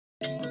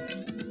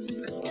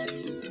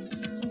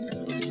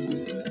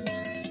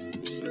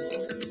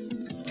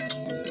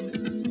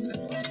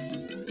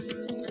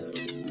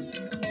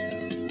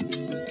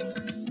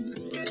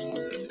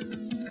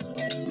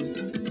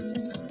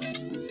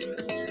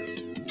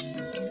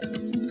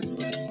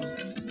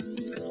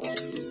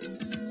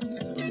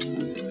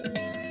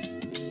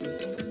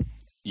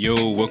Yo,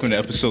 welcome to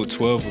episode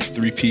 12 of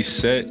 3-Piece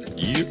Set.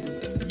 Yep.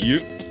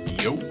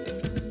 Yo.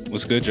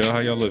 What's good, y'all? How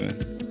y'all living?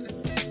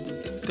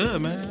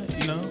 Good, man.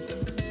 You know,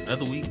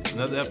 another week,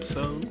 another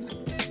episode.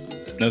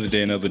 Another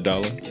day, another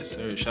dollar. Yes,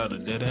 sir. Shout out to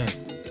Dead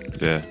End.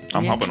 Yeah,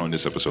 I'm hopping on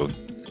this episode.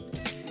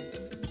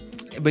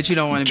 But you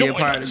don't want to be a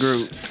part of the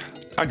group.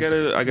 I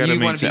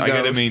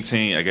gotta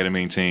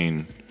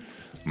maintain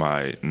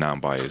my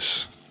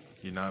non-bias.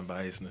 Your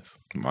non-biasness.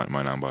 My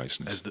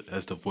non-biasness.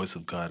 As the voice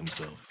of God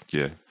himself.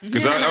 Yeah,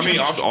 because I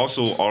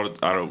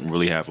don't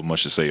really have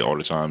much to say all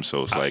the time,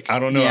 so it's like I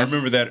don't know. Yeah. I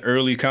remember that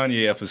early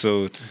Kanye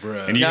episode,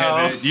 Bruh. and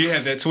you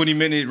had that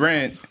 20-minute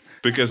rant.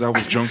 because I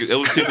was drunk. It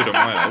was secret of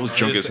mine. I was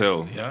drunk as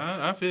hell.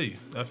 Yeah, I feel you.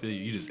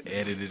 You just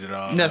edited it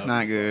all. That's out.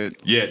 not good.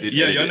 Yeah,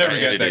 Y'all never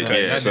got that cut.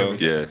 Yeah, So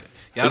yeah.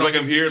 Y'all It's don't- like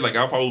I'm here. Like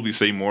I'll probably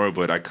say more,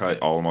 but I cut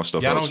all of my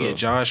stuff Y'all out. don't So get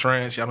Josh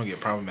rants. Y'all don't get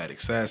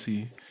problematic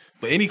sassy.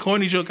 But any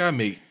corny joke I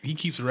make, he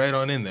keeps right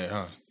on in there,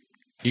 huh?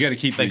 you got to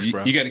keep Thanks, it.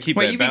 bro. You got to keep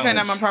Wait, that you be cutting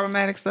out balance. my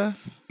problematic stuff?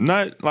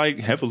 not like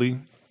heavily.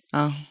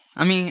 Oh,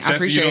 I mean, I Sassy,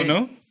 appreciate you don't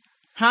it. know?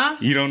 Huh?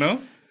 You don't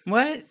know?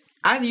 What?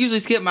 I usually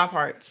skip my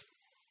parts.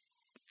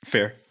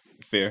 Fair.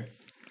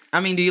 I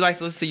mean, do you like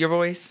to listen to your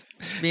voice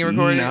being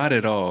recorded? Not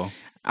at all.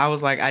 I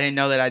was like, I didn't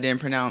know that I didn't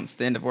pronounce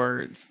the end of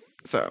words.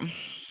 So,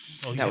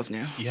 that was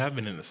new. You have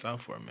been in the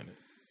South for a minute.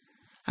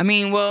 I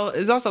mean, well,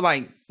 it's also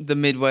like the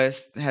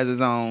Midwest has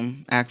its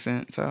own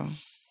accent. So,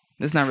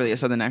 it's not really a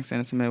Southern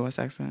accent. It's a Midwest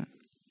accent.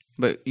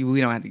 But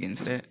we don't have to get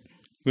into that.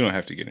 We don't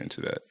have to get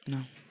into that.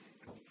 No.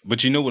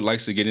 But you know what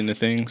likes to get into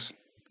things?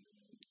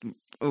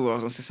 Oh, I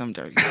was going to say something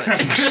dirty.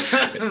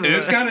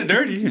 It's kind of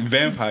dirty.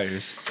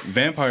 Vampires.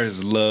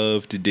 Vampires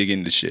love to dig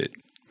into shit.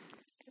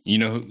 You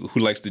know who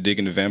likes to dig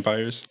into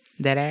vampires?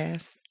 That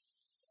ass.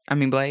 I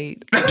mean,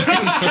 Blade.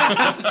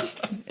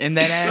 In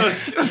that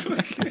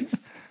ass.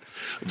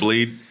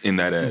 Blade in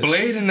that ass.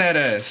 Blade in that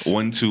ass.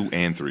 1, 2,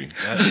 and 3.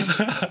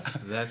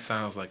 That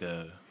sounds like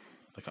an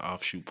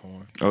offshoot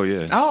porn. Oh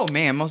yeah. Oh,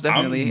 man, most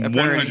definitely. I'm a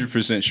parody.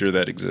 100% sure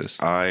that exists.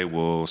 I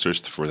will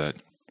search for that.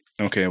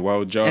 Okay,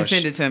 while Josh And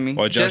send it to me.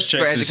 While Josh Just for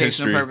checks his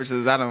educational history.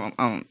 purposes. I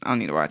don't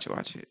need to watch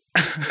it.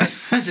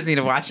 I just need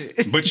to watch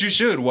it. But you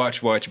should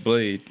watch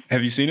Blade.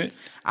 Have you seen it?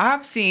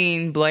 I've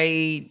seen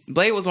Blade.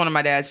 Blade was one of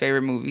my dad's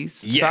favorite movies.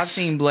 So I've Yes.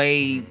 seen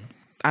Blade,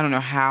 I don't know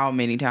how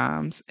many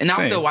times. And I'll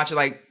Same. still watch it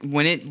like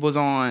when it was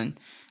on,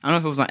 I don't know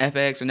if it was on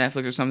FX or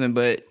Netflix or something,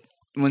 but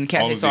when All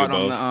Kathy of saw the it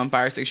on above. the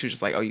Fire Stick, she was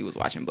just like, oh, you was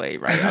watching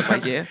Blade, right? I was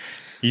like, yeah.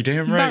 You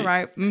damn Right. right.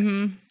 Right.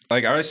 Mm-hmm.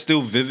 Like I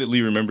still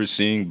vividly remember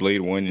seeing Blade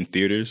 1 in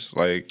theaters.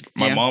 Like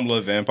my Yeah. mom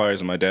loved vampires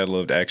and my dad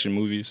loved action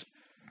movies.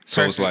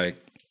 So it's Perfect.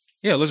 like,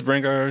 yeah, let's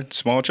bring our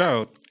small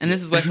child. And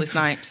this is Wesley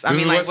Snipes. I This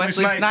mean, is like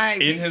Wesley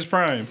Snipes. in his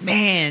prime.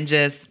 Man,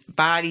 just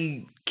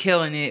body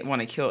killing it,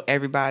 want to kill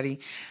everybody.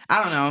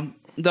 I don't know.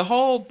 The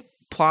whole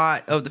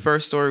plot of the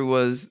first story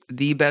was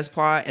the best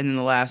plot, and then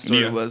the last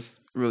story Yeah. was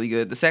really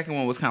good. The second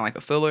one was kind of like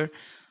a filler,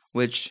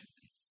 which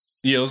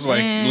Yeah, it was like,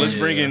 let's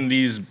bring Yeah. in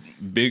these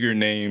bigger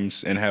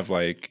names and have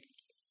like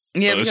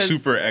yeah, a because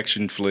super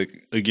action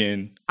flick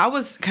again. I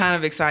was kind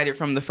of excited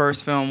from the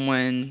first film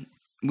when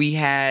we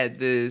had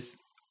this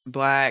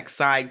black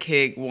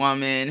sidekick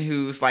woman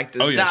who's like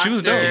this Oh, yeah, doctor, she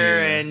was dope.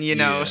 and you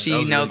know Yeah, she that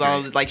was knows really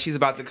all great. like she's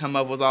about to come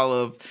up with all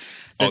of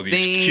the All these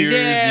things, cures,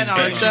 yeah, these and all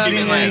that vaccines. stuff, Getting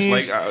and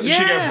hands. like,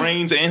 She got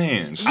brains and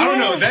hands. I don't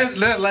know.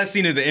 That last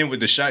scene at the end with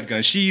the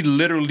shotgun, she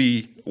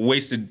literally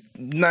wasted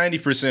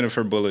 90% of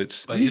her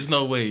bullets. Like, there's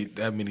no way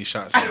that many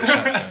shots on a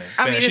shotgun.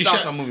 I mean, Man, it's she also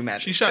shot- movie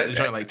magic. She shot the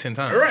joint like 10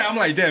 times. Right, I'm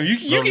like, damn, you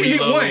No can hit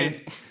reload. one.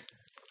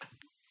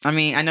 I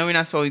mean, I know we're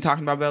not supposed to be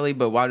talking about Belly,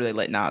 but why do they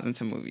let Nas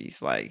into movies?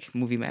 Like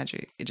movie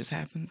magic, it just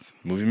happens.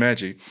 Movie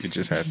magic, it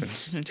just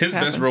happens. It just His best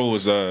happens. role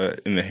was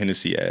in the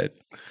Hennessy ad.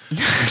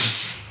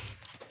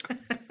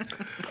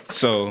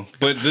 So,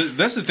 but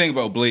that's the thing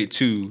about Blade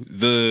 2.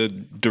 The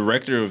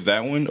director of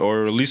that one,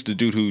 or at least the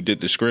dude who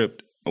did the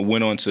script,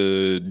 went on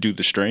to do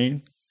The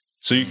Strain.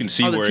 So you can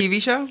see Oh, the where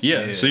TV show?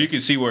 Yeah, so you can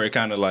see where it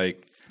kind of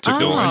like took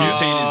those Oh.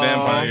 mutated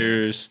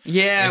vampires.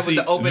 Yeah, And with see,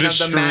 the open The of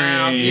the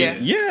mouth. Strain. Yeah.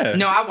 Yeah.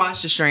 No, I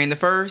watched The Strain. The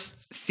first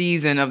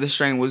season of The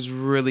Strain was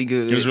really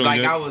good. It was really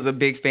like good? I was a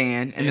big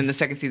fan, and then the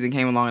second season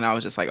came along, and I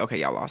was just like, okay,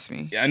 y'all lost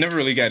me. Yeah, I never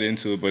really got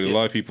into it, but a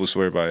lot of people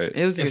swear by it.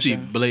 It was a And good see, show.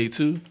 Blade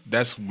 2,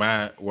 that's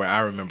where I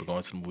remember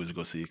going to the movies to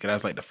go see it. Because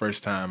that's like the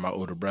first time my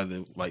older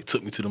brother like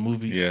took me to the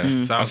movies.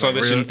 Yeah. So I was, saw like,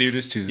 that shit real- in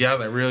theaters too. Yeah, I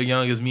was like real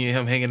young. It was me and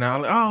him hanging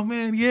out. Like, oh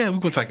man, yeah, we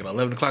went to like an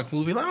 11 o'clock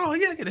movie. Like, oh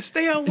yeah, I gotta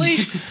stay out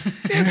late.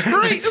 It's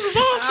great. This is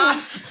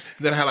awesome.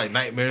 Then I had like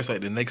nightmares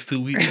like the next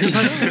 2 weeks.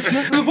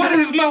 Why did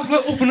his mouth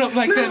open up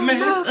like that,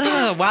 man?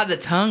 Ugh, why the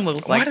tongue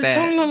looks like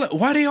that?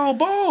 Why they all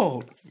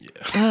bald?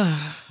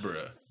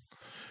 Bruh.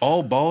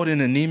 All bald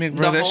and anemic,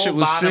 bro. The That whole shit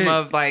was bottom sick.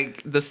 of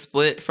like the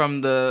split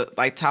from the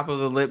like top of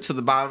the lip to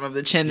the bottom of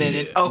the chin, and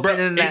it opened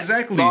Bruh, and that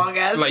exactly. long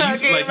ass Like tongue you,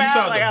 came like you out.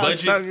 saw Like, the that was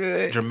budget so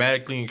good.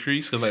 dramatically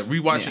increase because like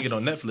rewatching Yeah. it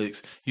on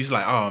Netflix, he's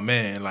like, oh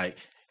man, like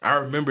I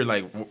remember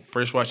like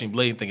first watching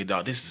Blade and thinking,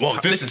 dog, this is Whoa,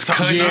 tough. this This is is tough.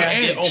 cutting Yeah.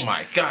 edge. Oh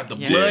my god, the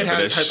Yeah, blood, but how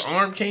that's- his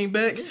arm came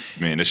back.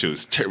 Man, that shit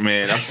was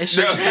man. I It's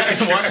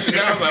that Watching it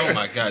now, I was like, oh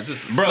my god,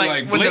 this is Bro, Like,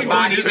 like when the Blade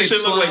body- One shit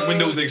look like explode.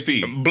 Windows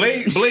XP.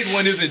 Blade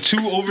 1 isn't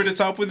too over the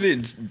top with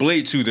it.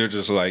 Blade 2, they're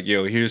just like,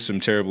 yo, here's some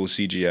terrible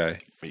CGI.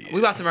 We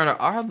about to murder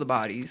all the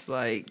bodies.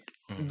 Like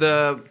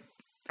the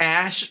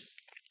ash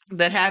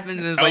that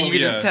happens is like Oh, you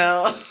can yeah. just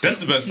tell. That's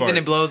the best part. Then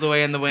it blows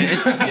away in the wind.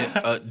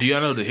 Yeah, do y'all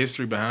know the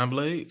history behind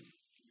Blade?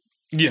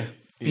 Yeah.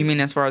 You mean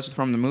as far as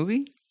from the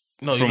movie?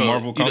 No, From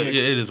Marvel Comics?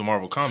 Yeah, it is a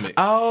Marvel comic.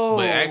 Oh,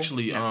 But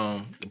actually,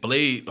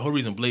 Blade. The whole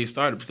reason Blade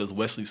started because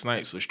Wesley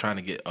Snipes was trying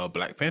to get a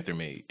Black Panther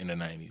made in the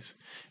 '90s,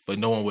 but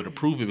no one would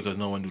approve it because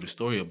no one knew the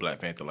story of Black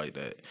Panther like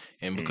that,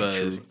 and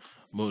because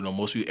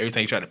most people, every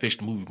time you try to pitch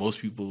the movie,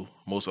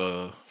 most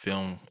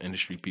film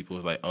industry people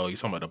was like, "Oh, you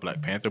talking about the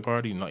Black Panther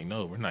party?" And like,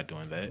 no, we're not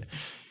doing that.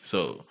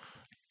 So,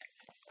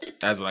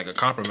 as like a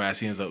compromise,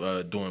 he ends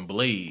up doing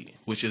Blade,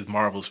 which is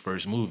Marvel's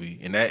first movie,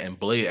 and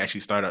Blade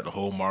actually started out the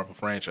whole Marvel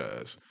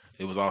franchise.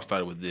 It was all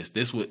started with this.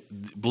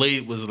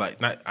 Blade was like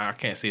not. I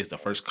can't say it's the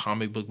first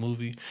comic book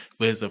movie,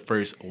 but it's the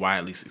first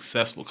widely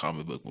successful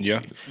comic book movie.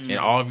 Yeah. And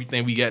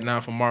everything we got now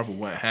from Marvel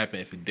wouldn't happen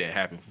if it didn't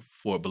happen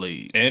for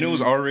Blade. And it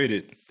was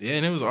R-rated. Yeah,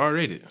 and it was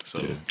R-rated.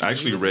 So I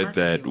actually read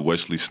that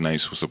Wesley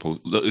Snipes was supposed.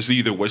 It's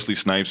either Wesley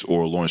Snipes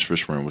or Lawrence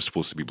Fishburne was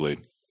supposed to be Blade.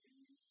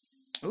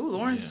 Ooh,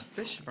 Lawrence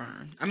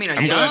Fishburne. I mean, a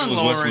I'm glad young it was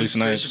Wesley Lawrence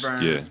Snipes.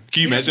 Fishburne. Yeah.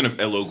 Can you imagine if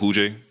LL Cool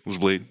J was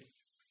Blade?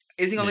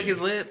 Is he gonna lick his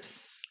lips?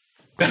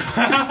 like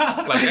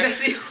That's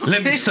the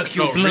Let me only- suck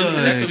your no, blood,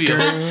 really,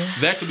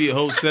 that could be a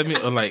whole segment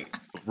of like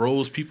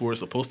roles people were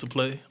supposed to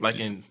play. Like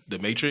in The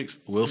Matrix,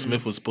 Will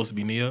Smith was supposed to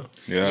be Neo,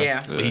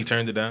 Yeah. but he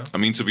turned it down. I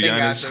mean, to be Thank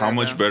God honest, for how that,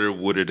 much though. better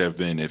would it have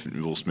been if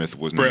Will Smith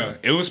wasn't? Bruh,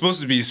 it was supposed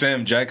to be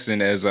Sam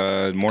Jackson as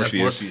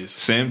Morpheus.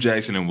 Sam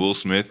Jackson and Will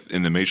Smith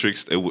in The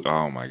Matrix.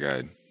 Oh my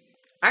god.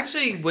 I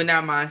actually would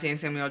not mind seeing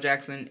Samuel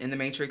Jackson in The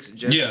Matrix.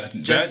 Just, Yeah,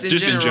 just, that- in,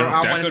 just in general, general,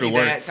 I that want to could've see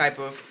worked. that type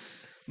of.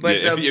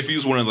 But Yeah, the- if he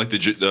was one of like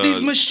These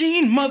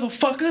machine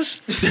motherfuckers.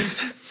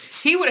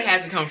 he would have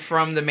had to come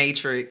from The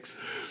Matrix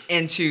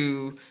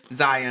into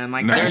Zion.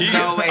 Like, Nah, there's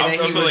no way I that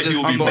feel he would like he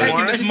just would be born. back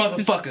in this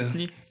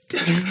motherfucker.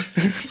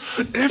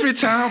 every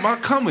time I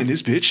come in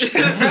this bitch.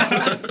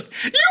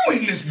 You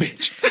in this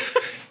bitch.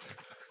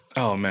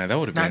 Oh man, that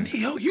would have been.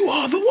 Neo, you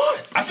are the one.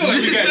 I feel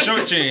like we got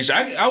shortchanged.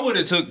 I would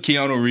have took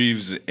Keanu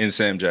Reeves and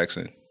Sam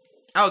Jackson.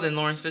 Oh, then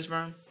Lawrence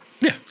Fishburne.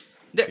 Yeah.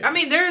 I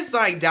mean, there's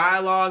like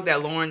dialogue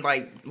that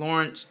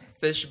Lawrence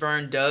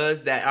Fishburne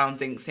does that I don't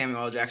think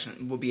Samuel L.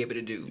 Jackson will be able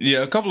to do. Yeah,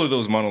 a couple of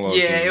those monologues.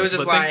 Yeah, it was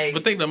just like.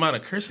 but think the amount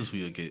of curses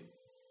we would get.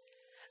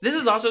 This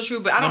is also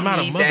true, but I The don't amount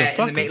of need that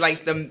in the motherfuckers.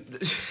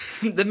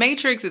 like the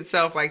Matrix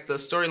itself, like the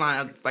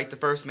storyline of like the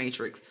first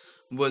Matrix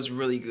was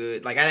really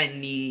good. Like I didn't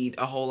need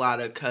a whole lot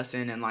of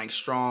cussing and like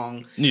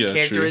strong Yeah,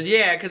 characters. true.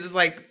 Yeah, because it's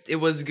like it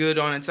was good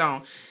on its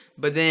own.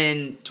 But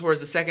then towards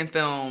the second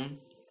film,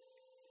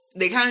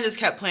 they kind of just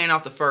kept playing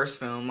off the first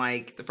film.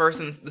 Like the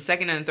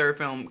second and the third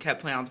film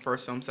kept playing off the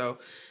first film. So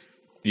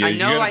yeah, I know you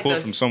gotta like pull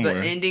from the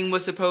somewhere. ending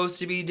was supposed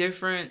to be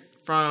different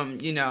from,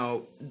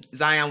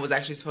 Zion was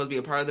actually supposed to be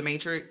a part of the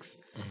Matrix,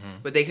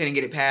 but they couldn't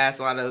get it past.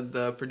 A lot of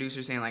the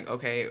producers saying like,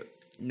 okay,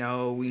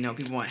 no, we know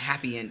people want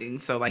happy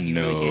endings, so like you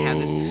really can't have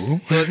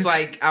this. So it's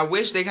like I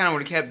wish they kind of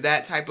would have kept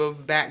that type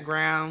of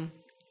background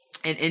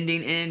and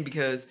ending in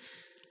because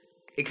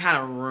it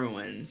kind of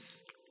ruins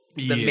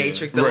the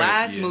Matrix. The right,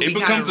 last yeah. movie It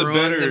kind becomes of a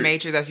ruins better- the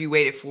Matrix after you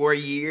waited 4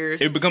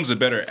 years. It becomes a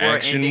better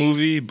action ending.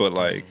 movie, but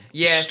like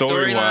Yeah,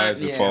 story wise,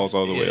 storyline, it yeah. falls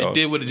all the way It off.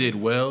 did what it did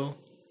well,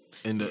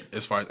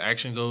 as far as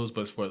action goes,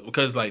 but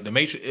because like the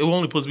Matrix, it was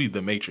only supposed to be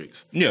the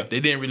Matrix. Yeah. They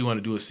didn't really want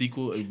to do a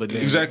sequel, but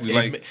then Exactly,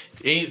 like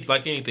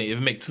anything, if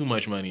it make too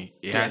much money,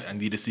 I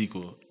need a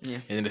sequel. Yeah.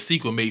 And then the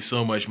sequel made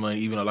so much money,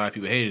 even though a lot of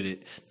people hated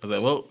it. I was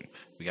like, well,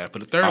 we got to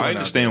put a third one.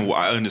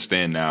 I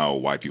understand now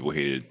why people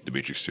hated The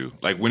Matrix 2.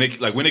 Like when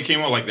it came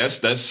out, like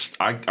that's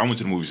I went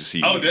to the movies to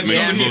see. Oh, that's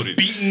Matrix when he was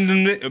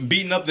Reloaded.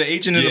 beating up the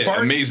agent in the Yeah,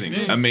 park. amazing.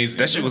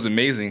 That shit was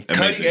amazing. Amazing.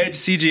 Cutting edge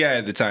CGI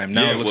at the time.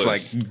 Now Yeah, it it looks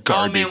was. like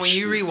garbage. Oh man, when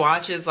you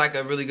rewatch it, it's like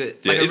a really good,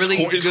 Yeah, like a it's really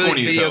it's good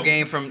corny as video hell.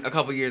 game from a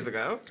couple years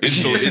ago.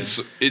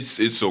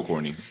 It's so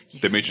corny.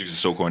 The Matrix is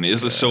so corny.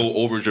 It's just so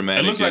over it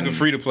dramatic. looks like a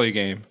free to play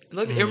game.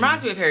 Look, it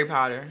reminds me of Harry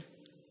Potter.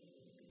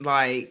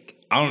 Like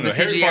I don't know. the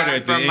Harry CGI Potter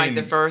at the from like end.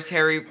 the first two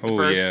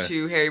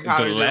Harry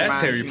Potters. The last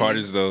reminds Harry me.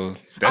 Potters though,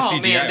 that Oh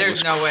CGI man, there's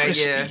was no way.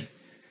 crispy. Yeah,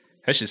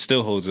 That shit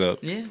still holds up.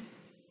 yeah.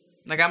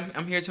 Like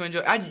I'm here to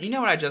enjoy. You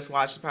know what I just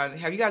watched?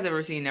 Surprisingly, have you guys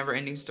ever seen Never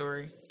Ending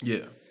Story?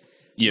 Yeah.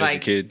 Yeah, as a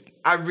Like, kid.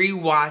 I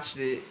rewatched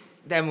it.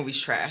 That movie's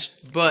trash,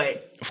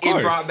 but Of it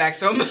course. brought back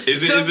so much.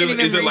 Is so it many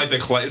is it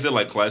memories. like is it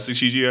like classic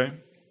CGI?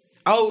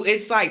 Oh,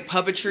 it's like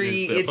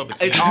puppetry. Yeah, It's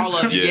puppets. it's all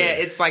of it. Yeah. Yeah,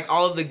 it's like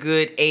all of the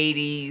good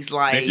 '80s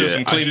like. They threw Yeah,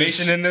 some I claymation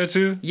just- in there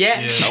too.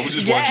 Yes. Yeah. I was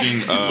just Yes.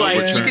 watching Like,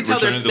 you Return, can tell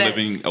Return they're of the sets.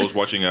 Living. I was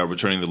watching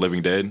Returning of the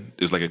Living Dead.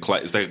 It's like a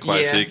classic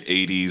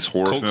 '80s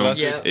horror Cult film.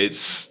 classic. Yeah.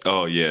 It's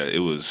it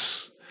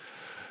was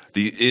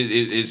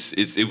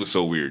it was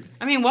so weird.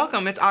 I mean,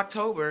 welcome. It's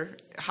October.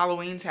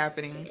 Halloween's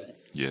happening.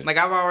 Yeah. Like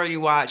I've already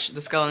watched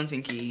The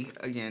Skeleton Key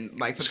again.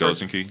 Like for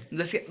Skeleton Key.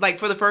 Like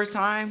for the first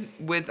time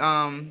with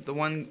the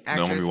one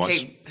actress Naomi Watts?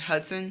 Kate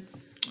Hudson.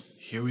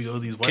 Here we go.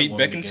 These white Kate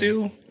women again.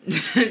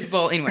 Beckinsale.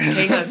 Well, anyway,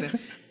 Kate Hudson.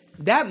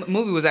 That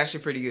movie was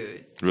actually pretty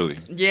good. Really?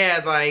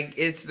 Yeah, like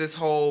it's this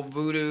whole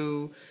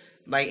voodoo,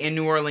 like in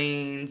New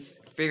Orleans,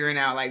 figuring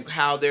out like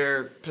how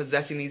they're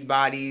possessing these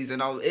bodies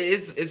and all.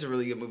 It's a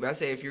really good movie. I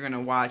say if you're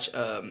gonna watch,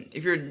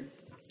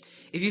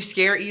 if you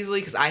scare easily,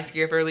 because I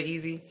scare fairly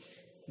easy,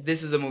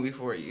 this is a movie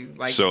for you.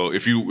 Like, So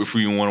if you want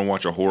to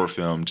watch a horror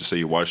film, just say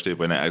you watched it,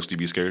 but not actually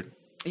be scared.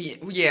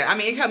 yeah, I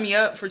mean it kept me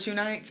up for 2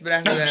 nights, but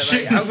after that,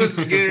 like I was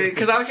good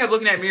because I kept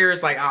looking at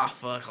mirrors like, oh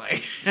fuck,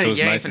 like So it's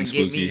you ain't nice and finna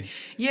get spooky. me.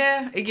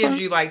 Yeah, it gives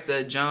you like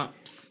the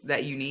jumps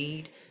that you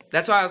need.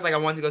 That's why I was like, I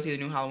wanted to go see the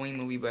new Halloween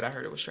movie, but I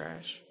heard it was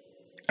trash.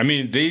 I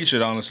mean, they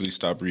should honestly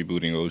stop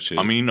rebooting old shit.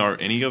 I mean, are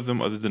any of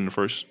them other than the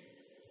first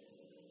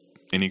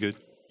any good?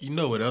 You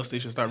know what else they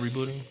should stop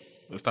rebooting?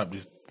 Let's stop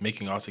just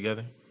making all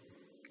together.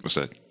 What's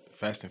that?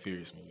 Fast and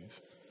Furious movies.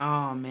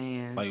 Oh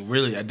man, Like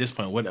really, at this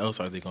point, what else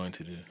are they going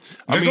to do?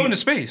 they're mean, going to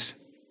space.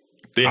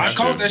 They I have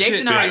called to. that Jason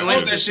shit. already I went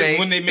called to that shit space.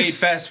 when they made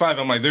Fast 5.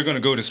 I'm like, they're going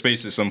to go to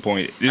space at some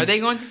point. are they It's-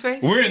 going to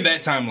space? We're in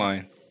that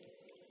timeline.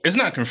 It's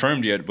not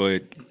confirmed yet,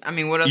 but I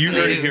mean, what else you can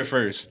heard they it do? here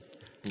first.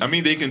 I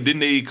mean, didn't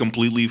they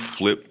completely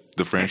flip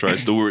the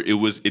franchise to where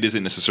it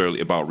isn't necessarily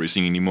about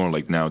racing anymore?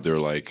 Like now they're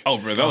like, Oh,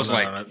 bro, that was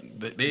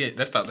like They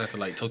stopped that to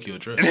like Tokyo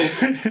Drift.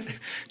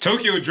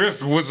 Tokyo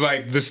Drift was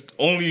like this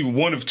only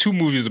one of 2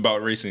 movies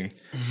about racing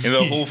in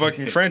the whole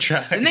fucking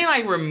franchise. Didn't they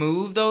like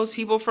remove those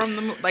people from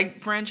the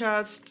like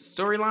franchise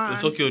storyline?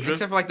 The Tokyo Drift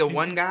except for like the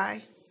one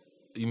guy.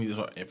 You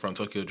mean from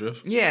Tokyo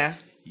Drift? Yeah.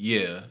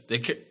 Yeah,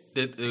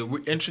 the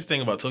interesting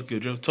thing about Tokyo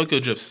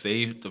Drift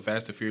saved the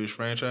Fast and Furious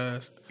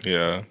franchise,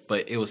 Yeah.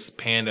 but it was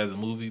panned as a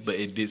movie, but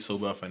it did so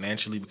well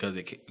financially because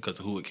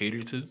of who it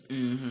catered to.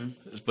 Mm-hmm.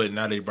 But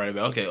now they brought it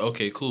back.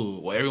 Okay,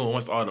 cool. Well, everyone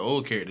wants all the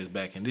old characters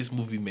back, and this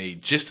movie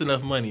made just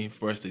enough money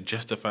for us to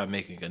justify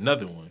making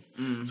another one.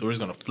 So we're just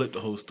gonna flip the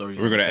whole story.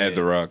 We're going to add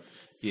The Rock.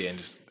 Yeah, and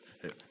just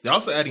they're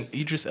also adding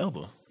Idris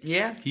Elba.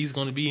 Yeah. He's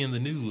gonna be in the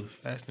new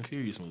Fast and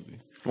Furious movie.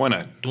 why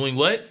not? Doing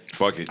what?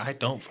 Fuck it. I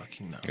don't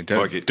fucking know. It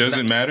Fuck it.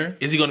 doesn't matter.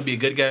 Is he gonna be a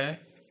good guy?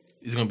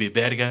 Is he gonna be a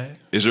bad guy?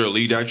 Is there a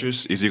lead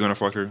actress? Is he gonna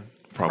fuck her?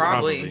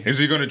 Probably. Is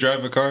he going to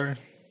drive a car?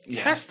 He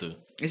has to.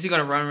 Is he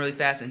gonna run really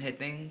fast and hit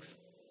things?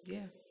 Yeah.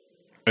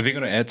 Are they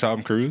going to add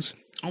Tom Cruise?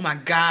 Oh my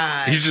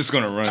god. He's just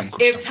going to run.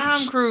 if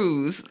Tom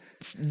Cruise.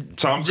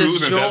 Tom Just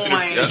Cruise and Fast and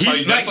join. That's how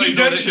you, that's He how you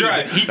know doesn't that shit.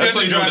 drive. He That's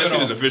how doesn't you know drive that at shit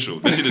all. is official.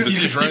 This shit is He's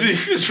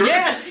just running.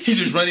 Yeah. He's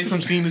just running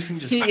from scene to scene.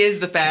 Just He is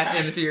the Fast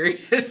and the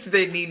Furious.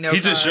 They need no He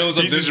just car. shows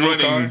up He's this just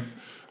running. running. Car.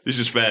 He's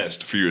just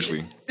fast,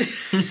 furiously.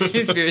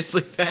 He's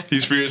fiercely fast.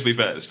 He's furiously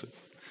fast.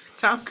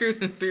 Tom Cruise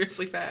is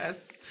fiercely fast.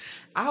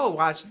 I would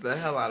watch the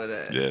hell out of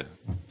that. Yeah.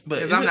 but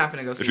Because I'm not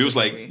gonna go see If it was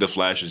this like movie. the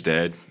Flash's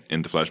dad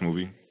in the Flash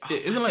movie,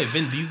 Isn't like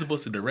Vin Diesel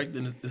supposed to direct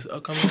this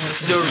upcoming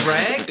one?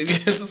 Direct?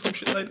 Yes, or some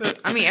shit like that.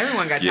 I mean,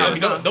 everyone got yeah.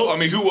 talent. I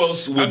mean, who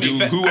else would I mean,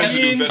 do? Who else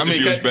would do Fast and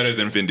Furious can- better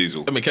than Vin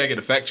Diesel? I mean, can I get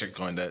a fact check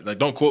on that? Like,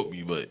 don't quote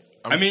me, but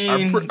I mean,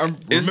 I'm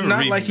it's remember not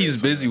reading like he's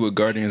this busy somewhere. with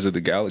Guardians of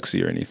the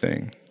Galaxy or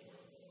anything.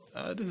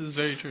 This is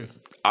very true.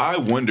 I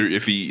wonder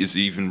if he is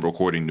even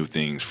recording new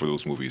things for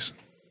those movies.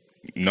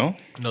 No?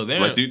 No, they're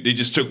Like they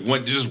just took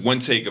one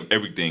take of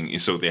everything,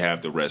 and so they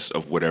have the rest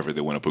of whatever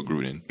they want to put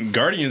Groot in.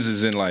 Guardians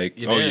is in like,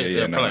 yeah, oh they're, yeah, yeah,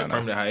 they're no, probably no, no.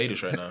 permanent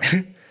hiatus right now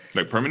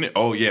Like permanent?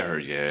 Oh yeah,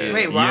 yeah.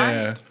 Wait, why?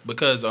 Yeah.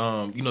 because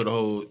you know the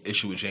whole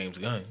issue with James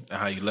Gunn and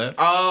how he left.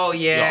 Oh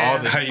yeah.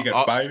 all the- How you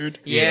got fired?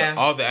 Yeah.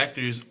 all the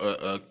actors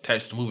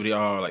attached to the movie, they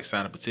all like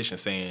signed a petition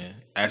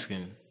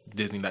asking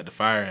Disney not to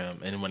fire him,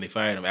 and then when they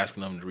fired him,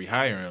 asking them to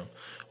rehire him,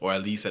 or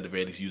at least at the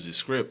very least use his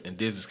script. And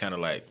Disney's kind of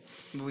like,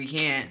 we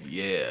can't.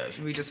 yes,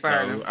 We just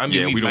fired him. I mean,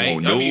 Yeah, we don't might-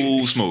 want I no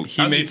mean, smoke.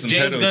 He made some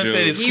James pedo Gunn said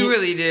jokes. it's He cool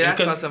really did. I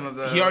because saw some of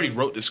those. He already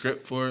wrote the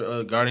script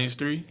for Guardians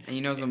 3, And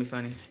you know it's gonna be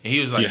funny. and he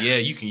was like, Yeah. "Yeah,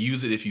 you can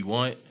use it if you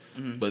want."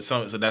 But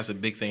so that's a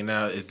big thing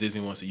now. If Disney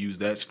wants to use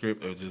that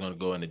script, or if they're going to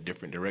go in a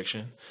different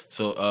direction.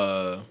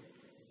 So,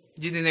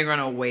 Do you think they're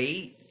gonna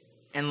wait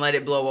and let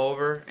it blow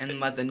over and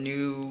let the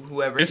new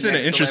whoever? It's in an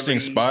next interesting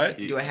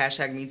celebrity spot. Do a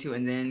hashtag Me Too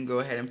and then go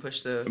ahead and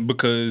push the.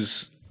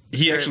 Because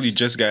he Script. actually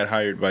just got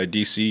hired by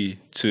DC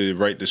to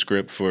write the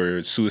script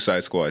for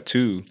Suicide Squad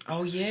 2.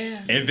 Oh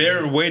yeah. And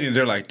they're waiting.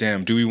 They're like,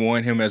 damn, do we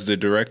want him as the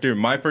director?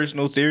 My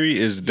personal theory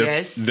is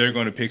Yes. they're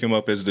going to pick him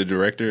up as the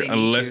director They need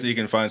unless to. they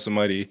can find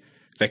somebody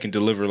that can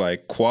deliver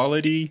like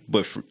quality,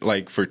 but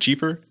for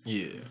cheaper.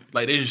 yeah,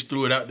 like they just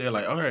threw it out there,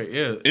 like, all right,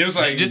 yeah. It was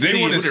like just they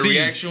see want to what the see.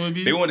 reaction would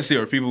be. They want to see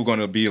are people going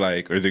to be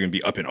like, are they going to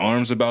be up in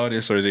arms about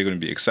this, or are they going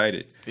to be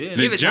excited? Yeah.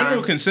 The Give it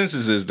general time.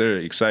 consensus is they're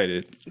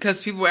excited.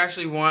 Because people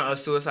actually want a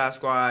Suicide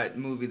Squad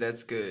movie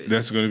that's good.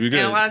 That's going to be good.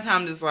 And a lot of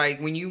times it's like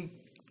when you,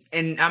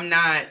 and I'm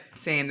not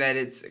saying that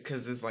it's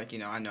because it's like, you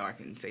know, I know I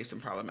can say some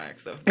problematic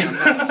stuff. But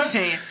I'm not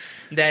saying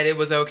that it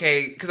was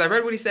okay because I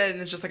read what he said and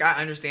it's just like I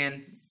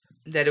understand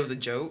that it was a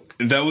joke.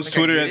 that was Like, I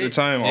Twitter get at the it.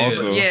 time Yeah.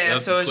 also. Yeah,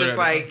 That's so it's Twitter just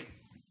at the like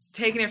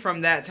taking it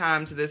from that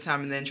time to this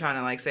time, and then trying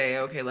to like say,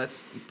 okay,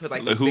 let's put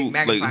like Like this big who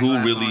magnifying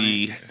glass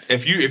really? on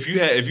it.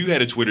 If you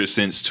had a Twitter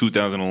since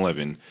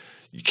 2011,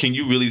 can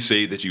you really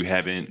say that you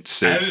haven't I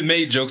said? haven't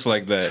made jokes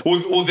like that.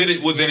 Well, then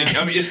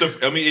I mean,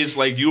 it's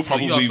like you'll Well,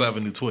 probably. you also have a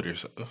new Twitter.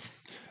 So.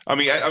 I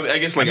mean, I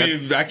guess like I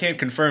mean, I can't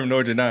confirm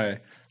nor deny,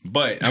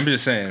 but I'm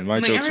just saying my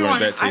Like jokes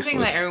everyone, weren't that I tasteless. think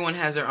like everyone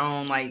has their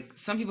own like.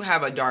 Some people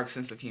have a dark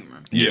sense of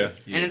humor, yeah.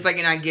 and it's like,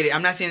 and I get it.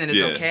 I'm not saying that it's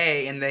Yeah.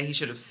 okay and that he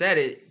should have said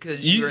it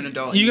because you're an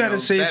adult. You and got to know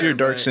save better, your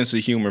dark but sense of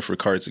humor for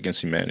Cards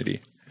Against Humanity.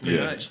 pretty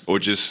yeah, much. or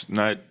just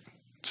not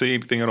say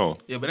anything at all.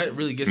 Yeah, but that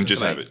really gets And into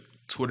just like have it.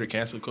 Twitter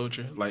cancel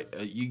culture. Like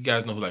you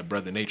guys know who like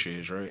Brother Nature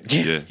is, right?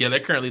 Yeah. Yeah,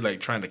 they're currently like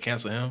trying to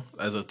cancel him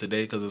as of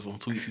today because of some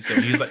tweets he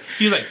said. He's like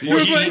 14.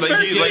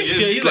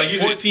 He's like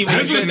 14 when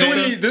he This was said that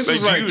 20 stuff. this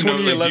was like do you know,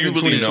 2011, do you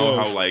really know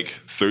 2012. how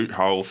like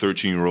how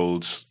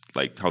 13-year-olds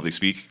like how they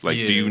speak? Like,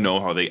 do you Yeah. know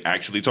how they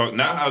actually talk?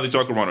 Not how they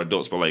talk around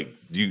adults, but like,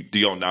 do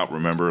y'all not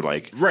remember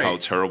like Right. how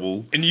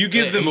terrible? And you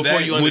give Yeah, them and before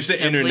that you with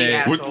the understand-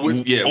 internet. Complete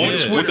With, On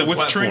with Twitter, the with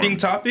platform. trending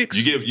topics.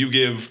 You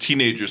give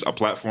teenagers a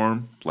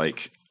platform,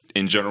 like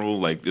in general,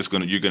 like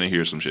you're gonna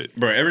hear some shit.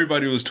 Bro,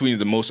 everybody was tweeting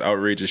the most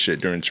outrageous shit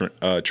during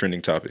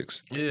trending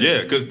topics.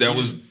 Yeah, because that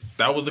was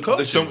the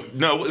culture.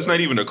 no, it's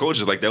not even a coach.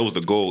 It's like that was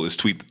the goal. Is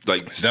tweet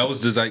like That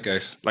was the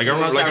zeitgeist. Like The I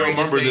most remember,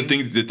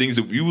 outrageous the things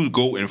that we would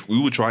go and we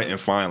would try and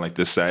find like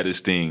the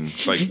saddest thing.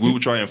 Like we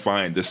would try and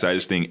find the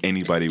saddest thing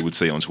anybody would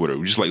say on Twitter.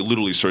 We just like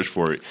literally search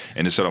for it,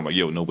 and instead I'm like,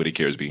 yo, nobody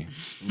cares, B.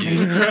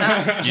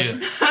 Yeah.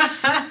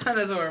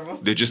 That's horrible.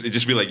 It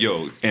just be like,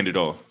 yo, end it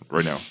all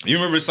right now. You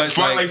remember sites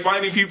Like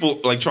finding people,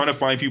 like trying to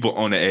find people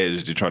on the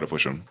edge to try to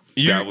push them.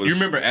 you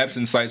remember apps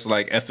and sites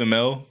like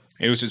FML?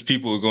 It was just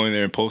people would go in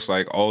there and post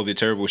like all the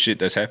terrible shit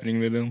that's happening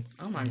to them.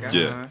 Oh my god.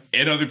 Yeah.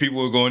 And other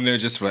people would go in there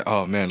just like,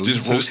 oh man, at Just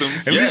least roast them?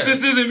 At least Yeah.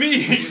 this isn't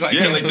me. Like,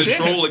 Yeah, like the damn.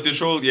 troll,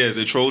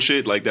 the troll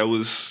shit. Like that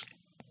was.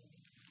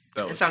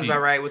 That It was sounds peak.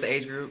 about right with the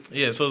age group.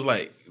 Yeah, so it's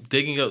like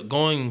digging up,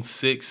 going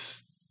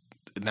 6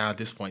 now at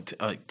this point.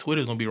 Like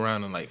Twitter's gonna be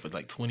around in like for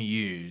like 20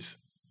 years,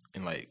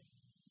 and like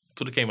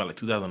Twitter came out like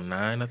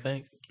 2009, I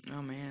think.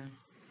 Oh man.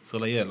 So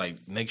like yeah, like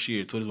next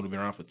year Twitter's gonna be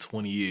around for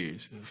 20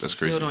 years. That's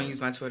crazy. Still don't use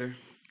my Twitter.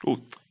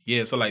 Ooh.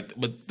 Yeah, so like,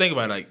 but think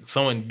about it, like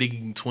someone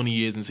digging 20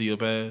 years into your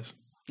past.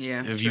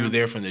 Yeah. If you were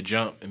there from the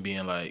jump and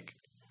being like,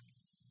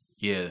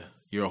 yeah,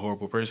 you're a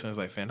horrible person. It's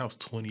like, fam, that was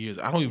 20 years.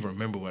 I don't even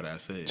remember what I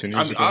said. 10 I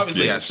years mean, ago?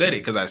 obviously, Yeah. I said it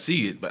because I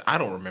see it, but I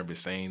don't remember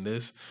saying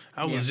this.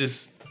 I was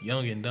just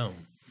young and dumb.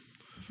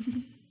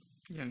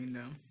 Young and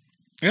dumb.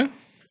 Yeah.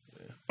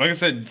 Like I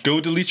said,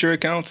 go delete your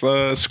accounts,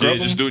 Yeah, scrub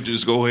them.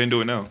 just go ahead and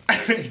do it now.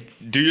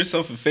 Do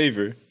yourself a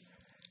favor.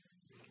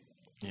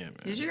 Yeah, man.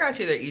 Did you guys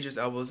hear that Idris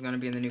Elba is going to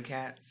be in the new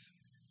Cats?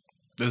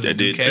 There's I a new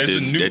did. cat.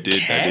 There's a new I did see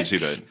Cats?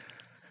 that.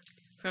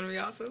 It's going to be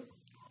awesome.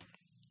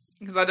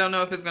 Because I don't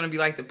know if it's going to be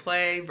like the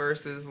play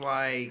versus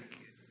like.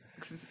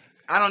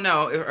 I don't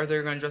know. Are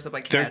they going to dress up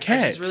like They're cats? I'm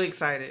cats. just really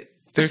excited.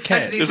 They're I just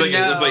cats. need It's to like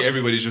know.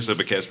 everybody's just up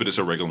a cast, but it's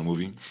a regular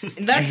movie.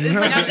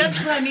 That's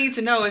what I need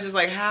to know. It's just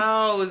like,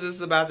 how is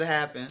this about to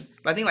happen?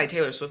 But I think like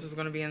Taylor Swift is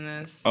going to be in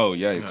this. Oh, Oh,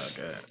 yikes.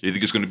 God. You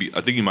think it's gonna be? I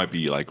think it might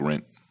be like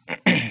Rent.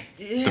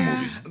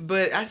 Yeah,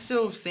 but I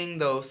still sing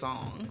those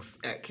songs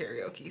at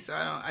karaoke, so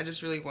I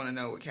just really want to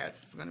know what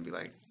Cats is going to be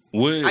like.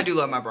 Would, I do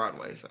love my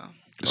Broadway, so.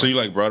 So you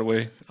like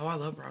Broadway? Oh, I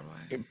love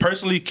Broadway.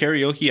 Personally,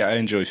 karaoke, I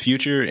enjoy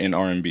Future and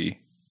R&B.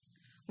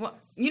 Well,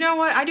 you know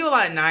what? I do a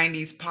lot of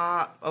 '90s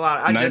pop. A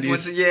lot. I just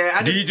went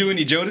to Do you do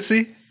any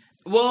Jodeci?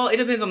 Well, it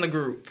depends on the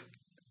group.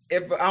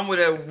 If I'm with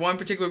a one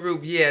particular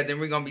group, yeah, then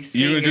we're gonna be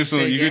singing. You gonna do some?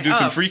 You gonna do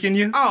some up. freaking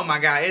you? Oh my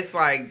god, it's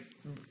like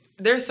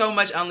there's so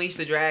much Unleash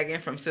the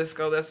Dragon from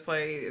Cisco that's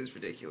played. It's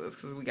ridiculous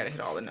because we gotta hit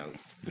all the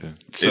notes. Yeah.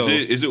 So-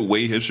 is it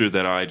way hipster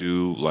that I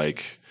do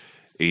like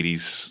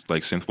 80s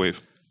like synthwave?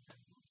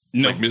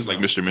 No, Like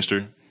Mr.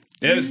 Mister?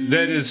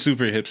 that is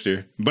super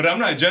hipster. But I'm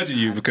not judging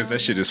you because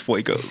that shit is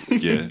fuego.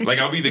 Yeah. Like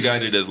I'll be the guy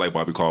that does like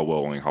Bobby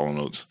Caldwell on like Hollow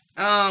Notes.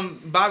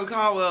 Bobby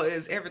Caldwell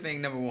is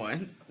everything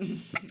 #1,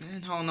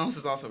 and Hall Notes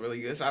is also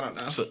really good. So I don't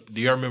know. So, do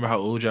y'all remember how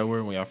old y'all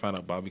were when y'all found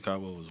out Bobby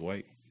Caldwell was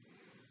white?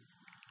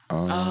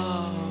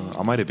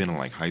 I might have been in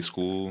like high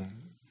school,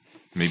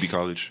 maybe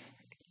college.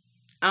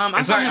 I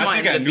It's saw like, him I on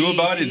think I the knew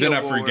about it, BET then I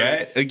Awards.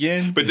 forgot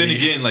again. But then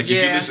again, like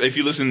Yeah. if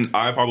you listen,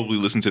 I probably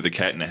listened to the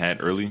Cat in the Hat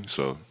early.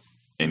 So,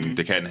 and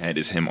the Cat in the Hat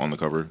is him on the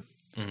cover.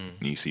 And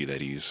you see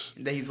that he's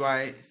That he's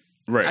white.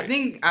 Right. I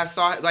think I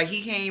saw like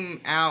he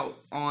came out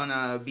on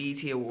a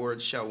BET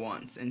Awards show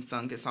once and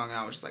sung his song, and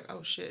I was just like,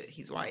 oh shit,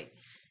 he's white.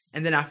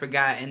 And then I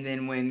forgot. And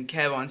then when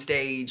Kev on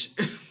stage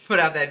put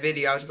out that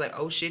video, I was just like,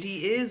 oh shit,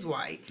 he is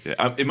white.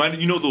 yeah. It might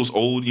those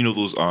old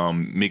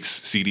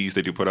mixed CDs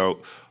that you put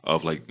out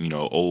of like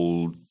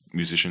old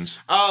musicians.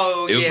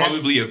 Oh It was yeah.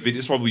 probably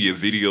it's probably a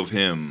video of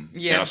him.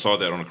 Yeah. And I saw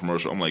that on a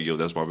commercial. I'm like, yo,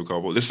 that's Bobby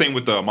Caldwell. The same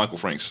with Michael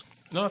Franks.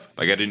 No,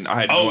 Like I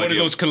had Oh, no one idea.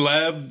 of those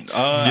collab. Yeah.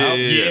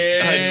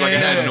 I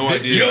had no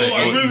idea. Yo, Like, I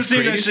remember these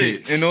seeing that greatest shit,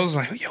 hits. and I was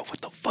like, yo, what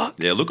the fuck?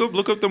 Yeah, look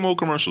up them old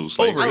commercials.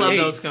 Like, Over I love 8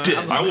 those kind-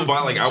 discs. I will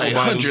buy those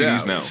 100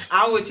 CDs now. hours.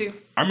 I would too.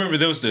 I remember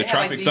there was the They had,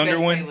 like, Tropic the Thunder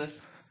best one. playlist.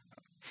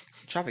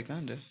 Tropic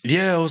Thunder.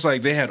 Yeah, it was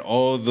like they had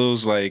all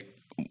those like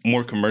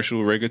more commercial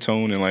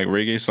reggaeton and like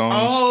reggae songs.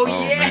 Oh,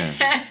 Oh, yes.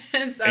 man.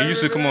 It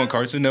used to come on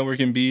Cartoon Network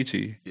and BET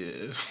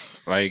Yeah.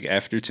 like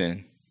after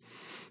 10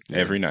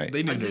 every night.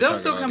 They knew their They'll target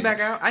still come back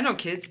audience. out. I know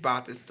Kids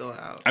Bop is still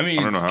out. I mean,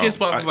 I don't know how. Kids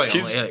Bop was like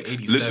Kids- on like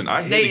 87. Listen,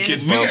 I They- hated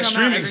Kids we Bop. got Bop. Come out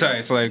streaming every-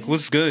 sites. Like,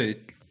 what's good?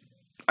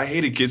 I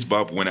hated Kids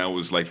Bop when I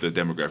was like the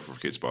demographic for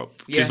Kids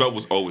Bop. Yeah. Kids Bop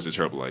was always a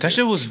terrible idea. That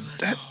shit was.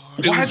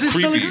 It Why was does it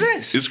still creepy.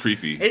 exist? It's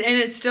creepy. And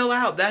it's still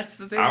out. That's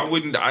the thing. I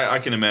wouldn't. I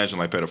can imagine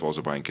like pedophiles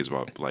are buying Kids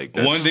Bop. Like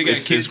that's, One, they got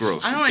it's kids.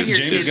 gross. I don't wanna It's-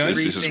 hear it's- kids This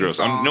is re-sing gross.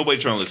 songs. Nobody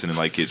trying to listen to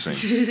like kids sing.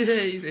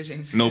 You said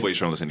James. Nobody's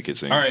trying to listen to kids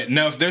sing. All right,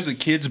 now if there's a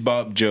Kids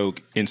Bop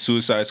joke in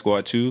Suicide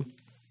Squad 2,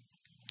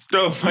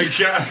 Oh my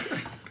god.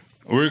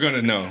 we're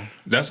gonna know.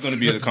 That's gonna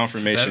be the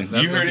confirmation.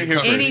 That's You heard gonna it be here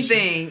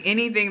first.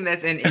 Anything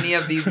that's in any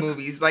of these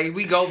movies, like if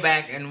we go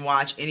back and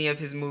watch any of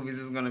his movies,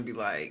 is gonna be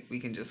like we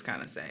can just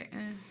kind of say,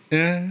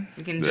 Yeah.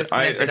 we can just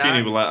I connect the can't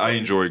even dots. lie. I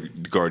enjoy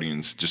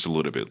Guardians just a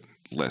little bit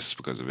less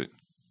because of it.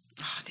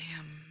 Oh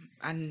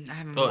damn, I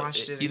haven't Oh,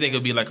 watched it. you think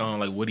it'll be like on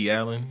like Woody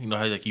Allen? You know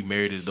how like he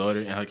married his daughter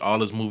and like all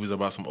his movies are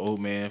about some old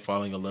man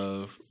falling in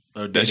love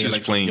or That's dating, just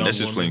like, some plain. young That's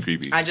just woman? plain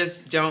creepy. I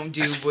just don't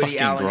do That's Woody fucking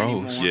Allen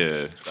gross. anymore.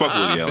 Yeah. Fuck I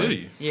Woody feel Allen.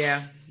 you.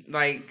 Yeah,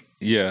 like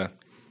Yeah.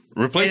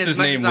 Replace And as his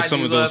much name as with I some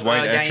do of those love,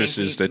 white Diane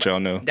actresses Keaton- that y'all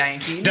know. Diane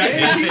Keaton.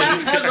 Diane I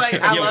was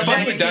like, I Yo, love fuck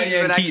Diane with Keaton,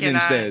 Diane but I Keaton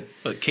cannot. instead.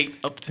 But Kate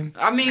Upton.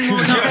 I mean,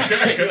 well, no.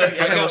 Okay,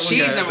 well, got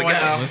she's one guy, number I one,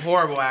 got a one.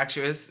 horrible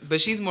actress,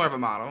 but she's more of a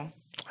model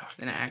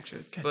than an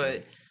actress. But what's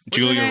her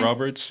Julia name?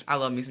 Roberts. I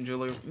love me some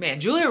Julia. Man,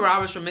 Julia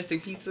Roberts from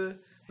Mystic Pizza.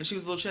 When she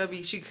was a little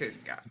chubby, she could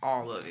have got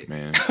all of it.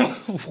 Man.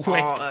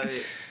 All of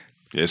it.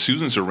 Yeah.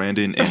 Susan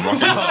Sarandon and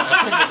Rocky.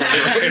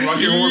 and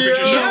Rocky Horror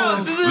Picture Show.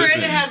 Yo, Susan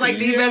Listen. Sarandon has like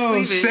the best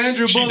cleavage.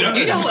 Sandra She Bullock. does.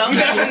 You know who else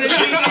has the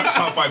cleavage?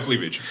 Top 5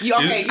 cleavage.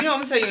 Okay, you know what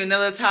I'm gonna tell you.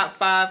 Another top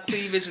 5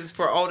 cleavages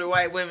for older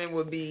white women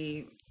would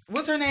be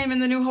what's her name in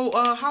the new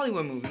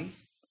Hollywood movie?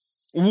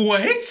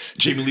 What?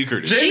 Jamie Lee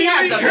Curtis. She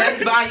has the Lee best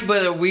Curtis? body,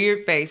 but a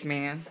weird face,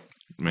 man.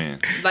 Man.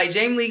 Like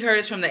Jamie Lee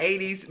Curtis from the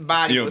 '80s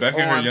body Yo, was back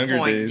in her on younger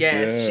point. days,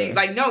 Yes, yeah. she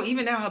like no.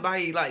 Even now, her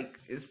body like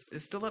is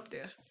still up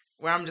there.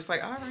 Where I'm just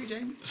like, all right,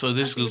 Jamie. So is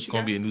this I see what you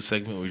gonna got. be a new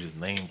segment where we just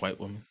name white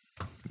women?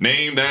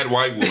 Name that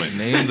white woman.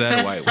 Name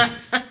that white woman.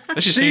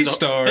 Let's just She change the-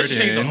 starred let's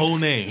change the in- whole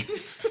name.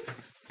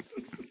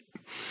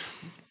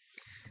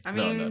 I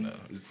No, mean, no, no.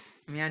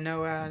 I mean, I know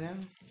what I know.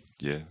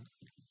 Yeah.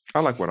 I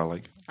like what I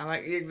like. I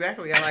like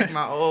exactly. I like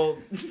my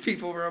old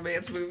people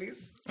romance movies.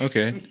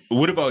 Okay.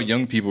 What about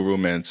young people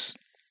romance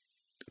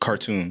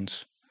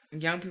cartoons?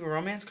 Young people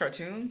romance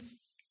cartoons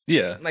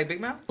Yeah, like Big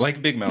Mouth.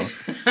 like Big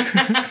Mouth.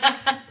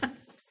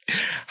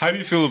 How do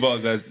you feel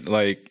about that?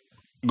 Like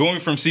going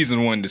from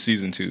season 1 to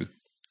season 2.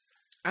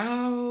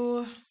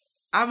 Oh,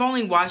 I've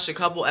only watched a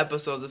couple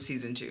episodes of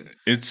season 2.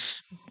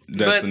 That's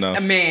but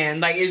enough.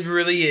 man, like it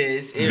really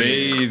is.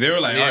 They were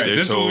like, Yeah, all right, they're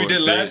this is what we told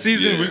did last that-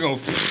 season. yeah. We're gonna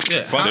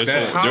Yeah, fuck They're,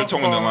 that. they're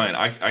towing the far- line.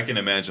 I can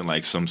imagine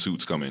like some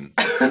suits coming.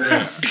 Like,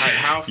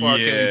 how far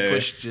can Yeah. we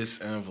push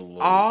this envelope?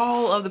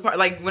 all of the part,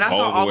 like when I saw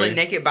All the all way. the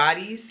naked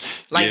bodies,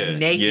 like Yeah.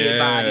 naked Yeah.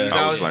 bodies,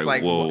 I I was just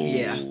like, well, whoa.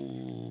 yeah.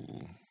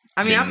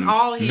 I mean, I'm Can-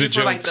 all here The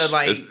for like the jokes.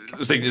 like.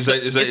 It's like it's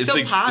still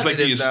like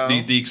positive, though.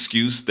 the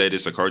excuse that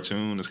it's a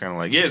cartoon. It's kind of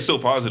like it's still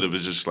positive.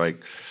 It's just like,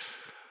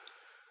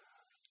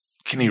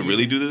 can they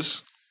really do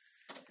this?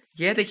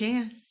 Yeah, they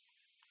can.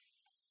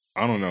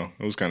 I don't know.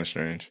 It was kind of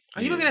strange.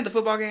 Are you looking at the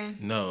football game?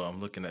 No, I'm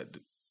looking at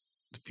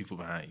the people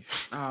behind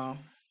you. Oh,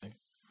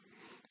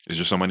 Is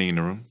there somebody in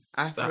the room?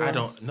 I feel, I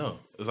don't know.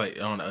 It's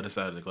like on the other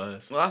side of the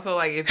glass. Well, I feel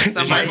like if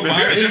somebody.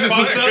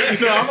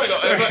 I'm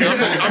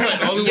like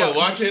the only Yo. one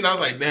watching. And I was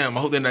like, damn,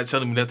 I hope they're not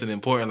telling me nothing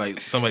important.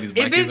 Like somebody's mic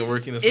If it's, isn't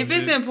working or if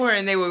something. it's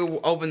important, they would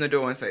open the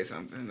door and say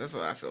something. That's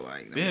what I feel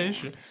like. Yeah,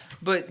 sure.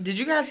 But did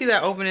you guys see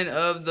that opening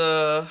of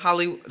the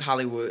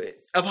Hollywood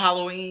of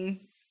Halloween,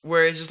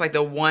 where it's just like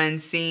the one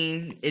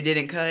scene it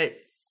didn't cut,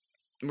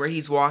 where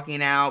he's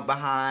walking out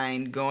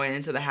behind, going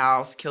into the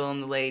house,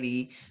 killing the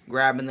lady,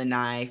 grabbing the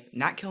knife,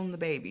 not killing the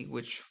baby,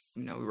 which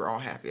we were all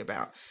happy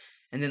about,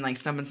 and then like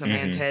stumping some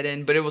man's head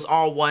in. But it was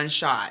all one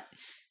shot,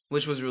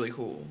 which was really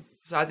cool.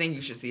 So I think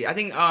you should see it. I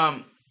think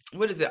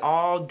what is it?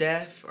 All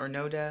Deaf or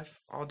No Deaf?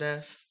 All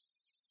Deaf.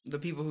 The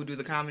people who do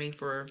the comedy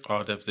for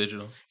All Depth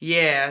Digital.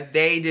 yeah,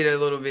 they did a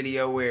little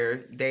video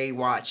where they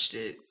watched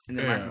it and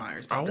then Mike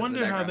Myers. I popped up in the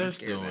wonder how background they're and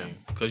scared them. doing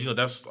because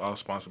that's all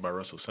sponsored by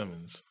Russell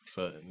Simmons.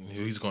 So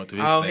he's going through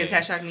his Oh, thing. his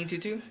hashtag Me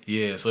Too.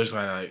 Yeah, so it's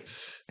like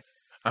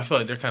I feel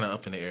like they're kind of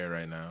up in the air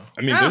right now.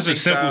 I mean, I don't there's a think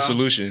simple so.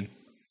 solution.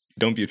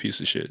 Don't be a piece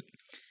of shit.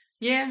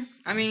 Yeah,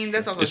 I mean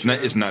that's also It's true.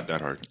 not. It's not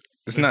that hard.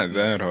 It's not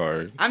that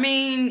hard. I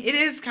mean, it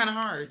is kind of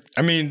hard.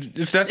 I mean,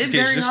 if that's It's the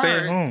case, very just stay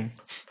at hard. home.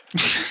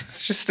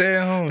 Just stay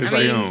at home. It's I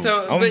like, mean, yo,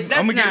 so I'm but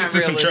that's gonna get not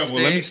into some realistic.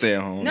 trouble. Let me stay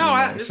at home. No, You know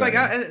I, what it's I'm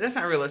like saying? that's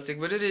not realistic,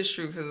 but it is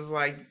true because it's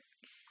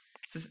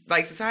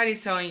like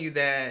society's telling you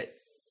that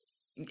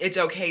it's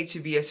okay to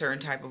be a certain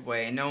type of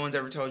way, and no one's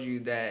ever told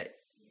you that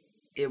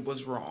it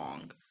was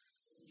wrong.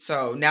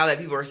 So now that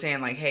people are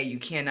saying like, hey, you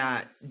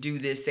cannot do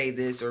this, say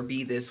this, or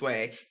be this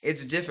way,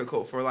 it's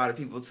difficult for a lot of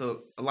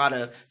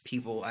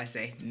people, I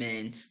say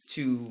men,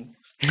 to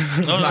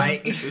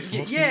like,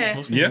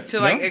 to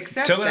like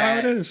accept Tell it how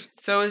that. it is.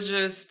 So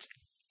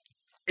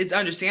it's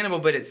understandable,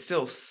 but it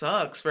still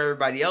sucks for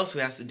everybody else who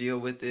has to deal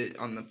with it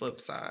on the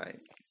flip side.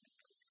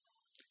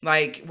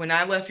 Like when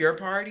I left your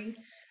party,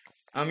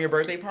 your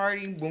birthday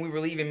party, when we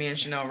were leaving, me and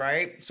Chanel,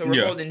 right? So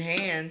we're holding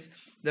hands.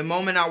 The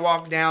moment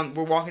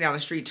we're walking down the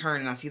street,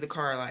 turn, and I see the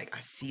car,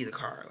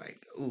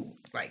 like, ooh,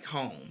 like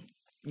home,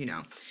 you know.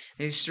 And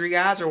these three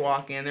guys are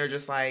walking, they're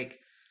just like,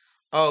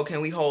 oh, can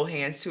we hold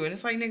hands too? And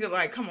it's like, nigga,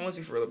 like, come on, let's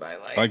be for real about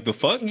it. Like the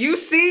fuck? You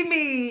see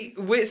me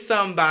with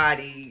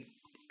somebody,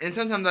 and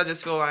sometimes I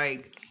just feel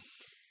like,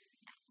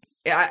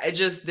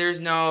 there's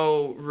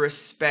no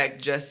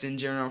respect just in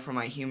general from,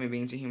 like, human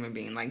being to human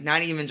being. Like,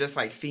 not even just,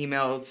 like,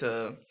 female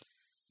to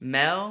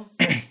male.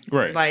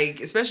 Right.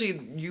 Like,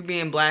 especially you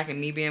being black and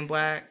me being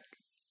black.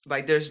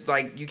 Like, there's,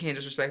 like, you can't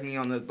just respect me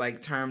on the,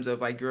 like, terms of,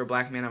 like, you're a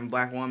black man, I'm a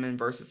black woman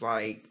versus,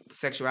 like,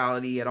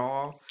 sexuality at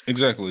all.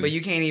 Exactly. But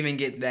you can't even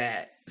get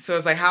that. So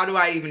it's like, how do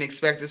I even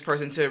expect this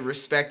person to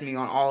respect me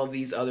on all of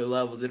these other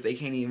levels if they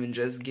can't even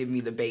just give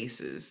me the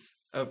basis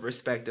of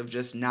respect of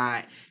just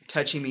not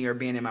touching me or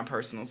being in my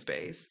personal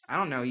space? I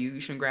don't know you. You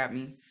shouldn't grab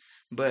me.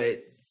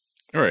 But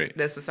right.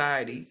 That's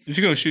society. If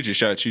you're going to shoot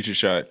your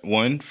shot.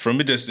 One, from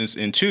a distance.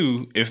 And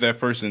two, if that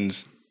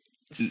person's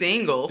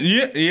single.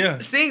 Yeah.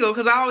 Single,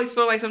 because I always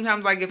feel like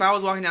sometimes, like, if I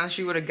was walking down the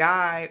street with a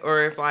guy,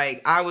 or if,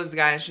 like, I was the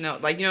guy and Chanel,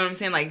 like, you know what I'm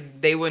saying?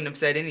 Like, they wouldn't have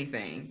said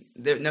anything.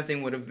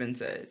 Nothing would have been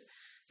said.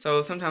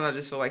 So sometimes I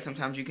just feel like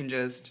sometimes you can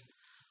just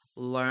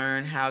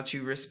learn how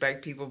to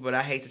respect people, but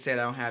I hate to say it,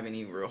 I don't have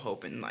any real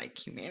hope in, like,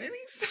 humanity.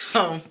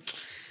 So,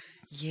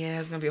 yeah,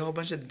 it's going to be a whole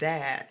bunch of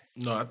that.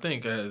 No, I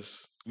think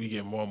as we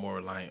get more and more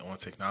reliant on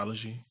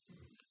technology,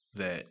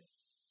 that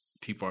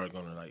people are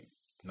going to, like,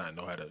 not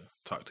know how to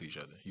talk to each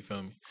other. You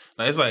feel me?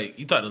 Like, it's like,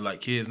 you talk to,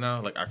 like, kids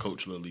now, like, I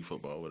coach Little League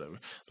football or whatever.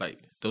 Like,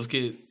 those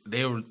kids,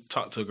 they will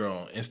talk to a girl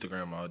on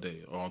Instagram all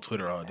day or on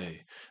Twitter all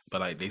day.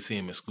 But, like, they see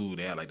him in school,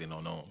 they act like they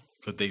don't know him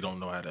because they don't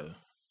know how to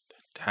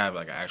have,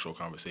 like, an actual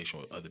conversation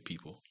with other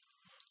people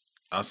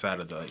outside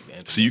of the, like, the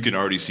internet. So you can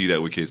already see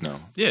that with kids now.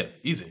 Yeah,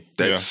 easy.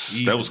 That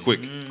was quick.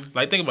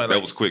 Like, think about it.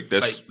 That was quick.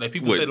 That's like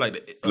people say,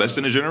 like, less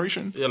than a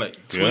generation. Yeah, like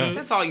Twitter. Yeah.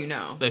 That's all you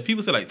know. Like,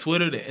 people say, like,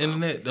 Twitter, the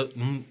internet,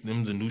 them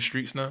the new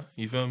streets now.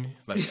 You feel me?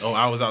 Like, oh,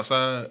 I was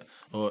outside.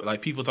 Or,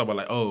 like, people talk about,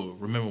 like, oh,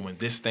 remember when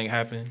this thing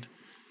happened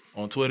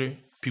on Twitter?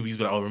 People used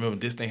to be like, oh, remember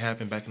this thing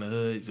happened back in the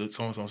hood?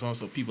 So on.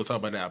 So people talk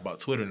about that about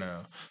Twitter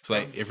now. So,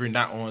 like, if you're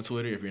not on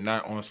Twitter, if you're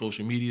not on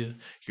social media,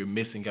 you're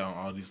missing out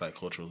on all these, like,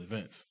 cultural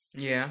events.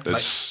 Yeah,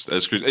 that's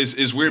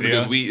crazy. It's weird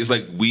because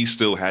we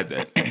still had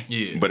that.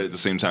 Yeah, but at the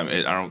same time,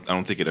 I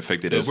don't think it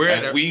affected us.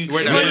 We're not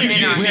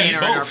in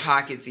our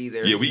pockets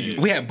either. Yeah,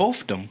 we had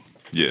both of them.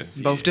 Yeah,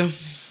 both of them.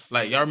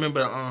 Like, y'all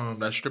remember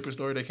that stripper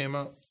story that came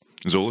out?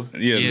 Zola.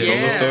 Yeah, the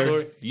Zola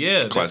story.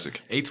 Yeah,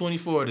 classic.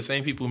 A24, the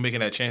same people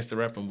making that Chance the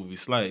Rapper movie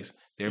Slice.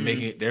 They're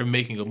making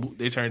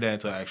they turned that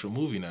into an actual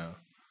movie now.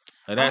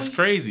 Like, that's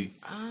crazy.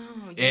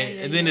 Oh,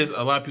 and then there's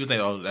a lot of people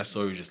think, oh, that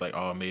story is just like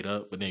all made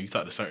up. But then you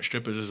talk to certain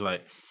strippers, it's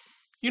like,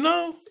 you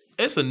know,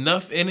 it's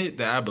enough in it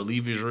that I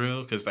believe is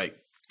real. Because, like,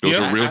 those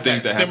are real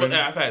things that happen.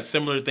 I've had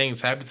similar things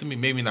happen to me.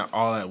 Maybe not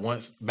all at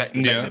once, back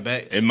to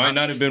back. It might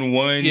not have been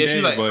one. Yeah, day,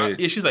 she's like,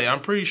 but she's like, I'm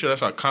pretty sure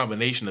that's a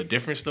combination of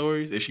different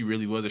stories. If she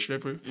really was a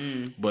stripper,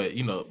 but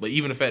you know, but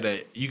even the fact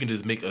that you can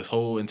just make a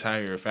whole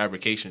entire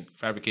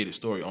fabricated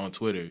story on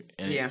Twitter,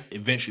 and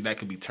eventually that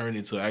could be turned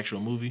into an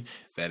actual movie.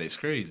 That is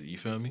crazy. You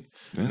feel me?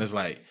 Yeah. And it's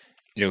like,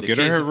 yo, get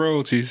her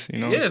royalties. You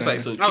know? Yeah, it's like,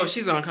 so.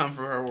 She's gonna come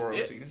for her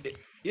royalties.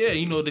 Yeah,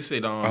 you know, they say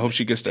I hope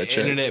she gets that check.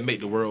 Internet make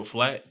the world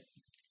flat.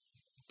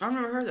 I've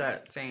never heard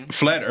that saying.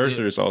 Flat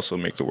earthers also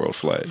make the world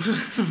flat.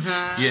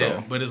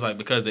 Yeah, but it's like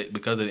because of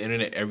the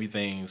internet,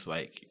 everything's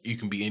like you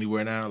can be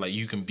anywhere now. Like,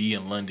 you can be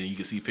in London, you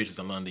can see pictures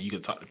in London, you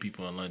can talk to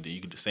people in London, you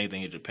can do the same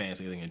thing in Japan,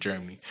 same thing in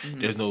Germany.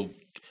 There's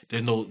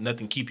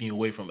nothing keeping you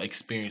away from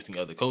experiencing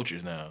other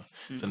cultures now.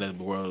 So now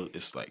the world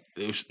is like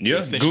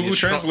Google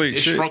Translate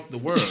shrunk the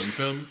world. You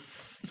feel me?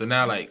 So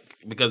now, like,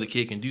 because a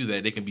kid can do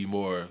that, they can be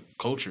more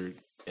cultured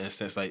in a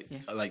sense, like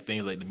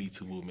things like the Me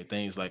Too movement,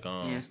 things like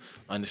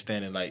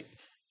understanding like.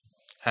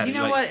 How you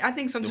know what? I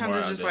think sometimes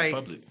it's just like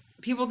public.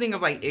 People think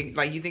of like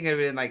you think of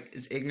it like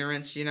as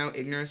ignorance. You know,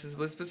 ignorance is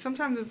bliss. But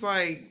sometimes it's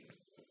like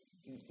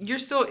you're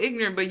still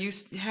ignorant, but you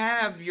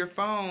have your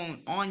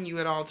phone on you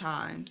at all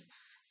times.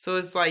 So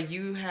it's like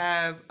you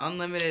have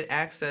unlimited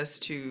access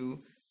to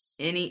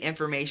any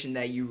information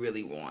that you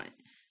really want.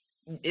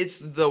 It's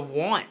the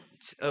want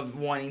of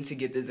wanting to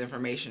get this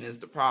information is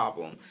the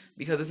problem,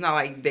 because it's not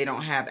like they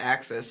don't have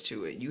access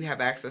to it. You have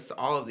access to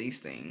all of these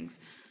things.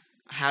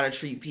 How to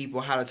treat people,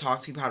 how to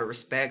talk to people, how to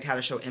respect, how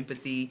to show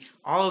empathy,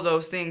 all of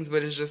those things,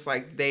 but it's just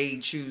like they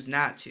choose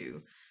not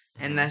to.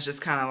 And that's just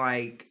kind of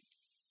like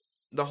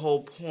the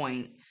whole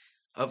point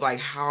of like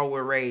how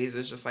we're raised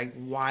is just like,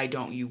 why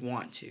don't you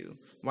want to?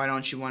 Why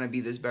don't you want to be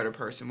this better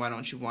person? Why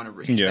don't you want to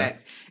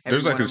respect?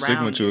 There's like a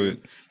stigma to it.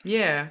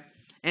 Yeah.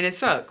 And it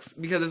sucks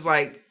because it's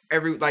like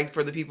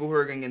for the people who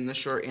are going to get in the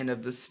short end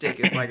of the stick,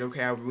 it's like,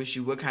 okay, I wish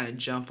you would kind of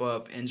jump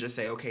up and just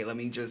say, okay, let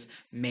me just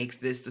make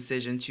this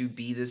decision to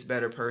be this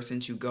better person,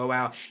 to go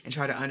out and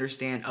try to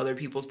understand other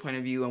people's point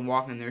of view and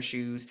walk in their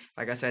shoes.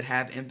 Like I said,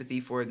 have empathy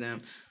for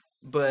them.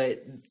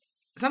 But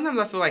sometimes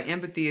I feel like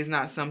empathy is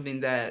not something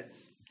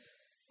that's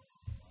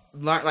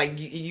learn, like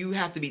you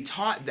have to be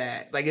taught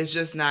that. Like it's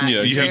just not.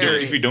 Yeah, you have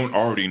to, if you don't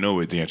already know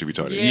it, then you have to be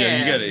taught it. Yeah,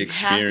 you gotta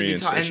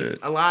experience that shit.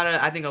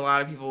 I think a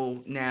lot of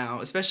people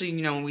now, especially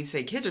when we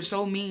say kids are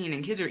so mean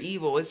and kids are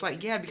evil, it's like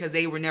because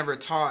they were never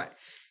taught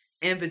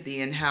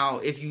empathy and how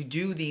if you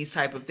do these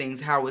type of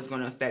things, how it's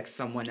going to affect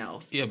someone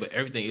else. Yeah, but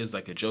everything is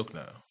like a joke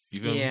now.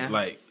 You feel me?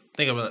 Like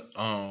think about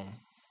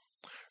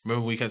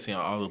remember we kept seeing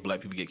all the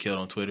black people get killed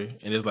on Twitter,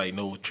 and there's like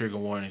no trigger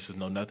warnings, there's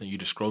no nothing. You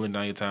just scrolling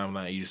down your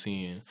timeline, and you just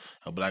seeing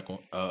a black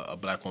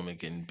woman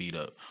getting beat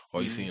up,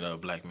 or you seeing a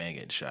black man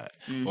getting shot,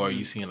 or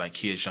you seeing like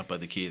kids jump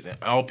other kids, and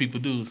all people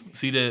do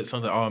see that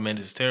something. Oh man,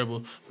 this is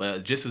terrible.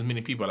 But just as many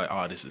people are like,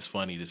 oh, this is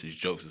funny, this is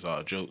jokes, it's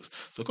all jokes.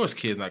 So of course,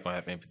 kids not gonna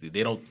have empathy.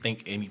 They don't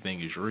think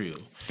anything is real.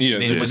 Yeah,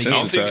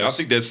 I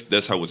think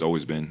that's how it's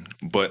always been.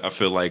 But I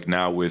feel like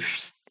now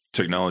with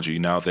technology,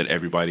 now that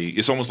everybody,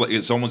 it's almost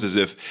as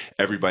if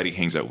everybody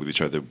hangs out with each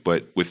other.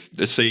 But with,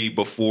 let's say,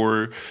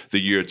 before the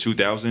year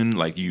 2000,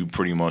 like you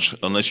pretty much,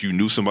 unless you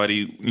knew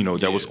somebody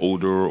that was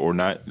older or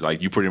not,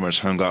 like you pretty much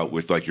hung out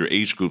with like your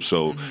age group,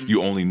 so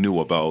you only knew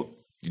about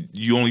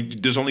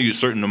there's only a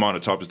certain amount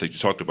of topics that you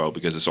talked about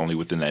because it's only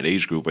within that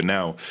age group. But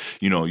now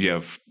you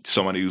have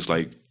somebody who's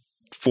like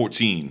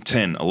 14,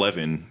 10,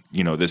 11,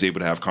 that's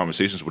able to have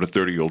conversations with a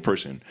 30-year-old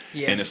person.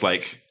 And it's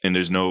like, and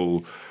there's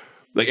no,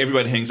 like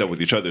everybody hangs out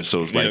with each other,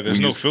 so it's like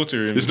there's no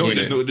filter.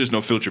 There's no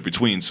filter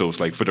between. So it's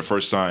like for the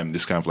first time,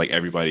 this kind of like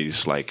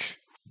everybody's like.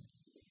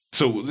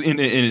 So in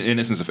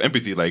essence of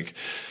empathy, like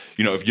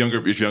if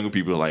younger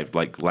people like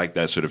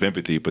that sort of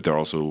empathy, but they're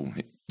also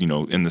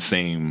in the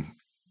same,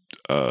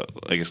 I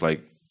guess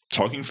like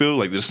talking field,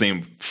 like the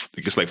same, I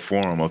guess like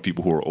forum of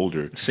people who are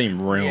older,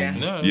 same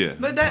realm. Yeah.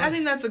 But I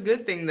think that's a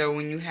good thing though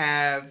when you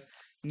have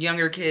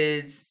younger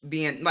kids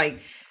being like.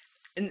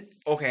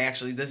 Okay,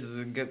 actually, this is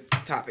a good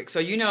topic. So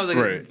you know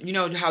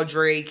how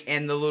Drake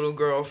and the little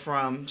girl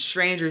from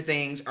Stranger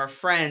Things are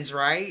friends,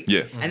 right?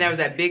 Yeah. And that was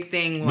that big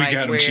thing. We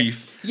got him,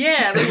 Chief.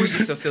 Yeah, like, you're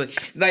so silly.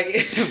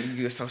 Like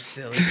you're so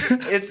silly.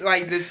 It's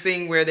like this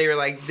thing where they were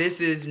like, "This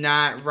is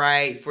not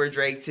right for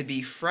Drake to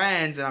be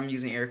friends," and I'm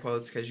using air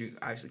quotes because you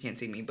obviously can't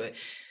see me, but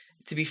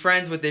to be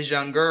friends with this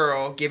young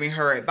girl, giving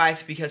her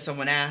advice because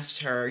someone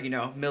asked her,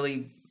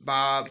 Millie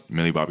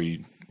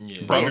Bobby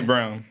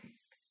Brown.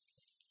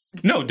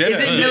 No, dead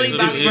ass. Is it Millie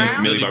Bobby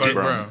Brown? Millie Bobby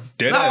Brown.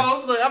 Dead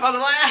ass. Look, I'm about to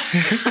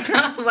laugh.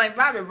 I was like,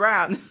 Bobby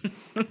Brown.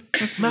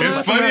 As funny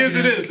as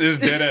it is, it's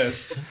dead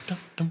ass.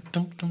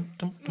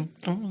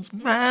 It's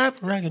my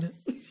prerogative.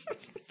 All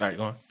right,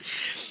 go on.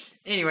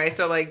 Anyway,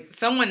 so like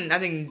someone, I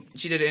think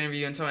she did an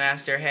interview and someone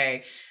asked her,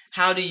 hey,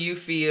 how do you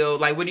feel?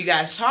 Like, what do you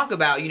guys talk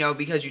about?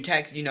 Because you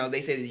text,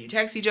 they say that you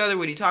text each other.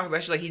 What do you talk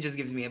about? She's like, he just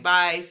gives me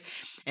advice.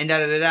 And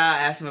da-da-da-da.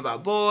 Asked him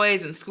about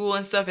boys and school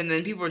and stuff. And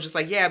then people were just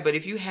like, yeah, but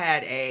if you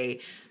had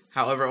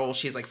however old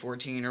she's like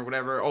 14 or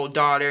whatever, old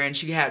daughter, and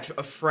she had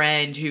a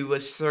friend who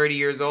was 30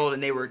 years old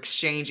and they were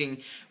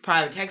exchanging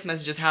private text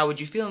messages, how would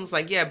you feel? And it's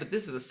like, yeah, but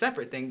this is a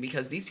separate thing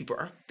because these people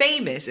are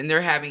famous and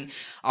they're having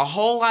a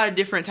whole lot of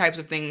different types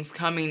of things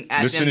coming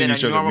at them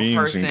that a normal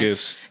person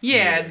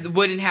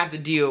wouldn't have to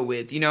deal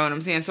with. You know what I'm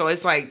saying? So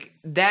it's like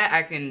that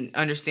I can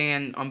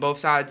understand on both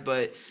sides,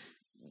 but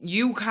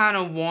you kind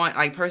of want,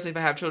 like personally, if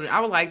I have children,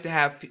 I would like to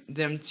have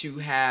them to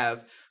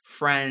have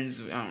friends,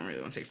 I don't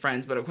really want to say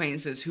friends, but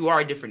acquaintances who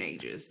are different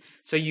ages.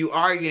 So you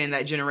are getting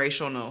that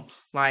generational,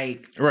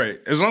 like, right.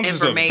 As long as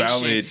it's a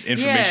valid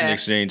information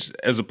exchange,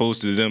 as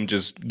opposed to them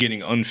just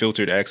getting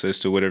unfiltered access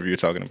to whatever you're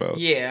talking about.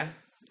 Yeah.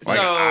 Like,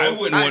 so, I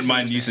wouldn't want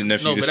my niece and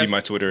nephew to see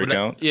my Twitter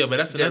account. But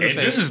that's another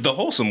thing. This is the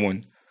wholesome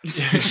one.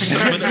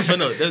 but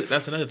no,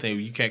 that's another thing.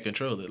 You can't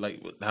control it.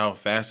 Like how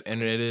fast the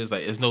internet is.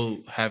 Like, there's no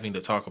having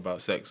to talk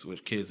about sex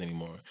with kids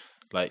anymore.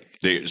 Like,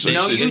 you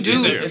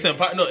do. It's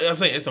impossible. No, I'm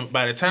saying it's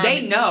by the time they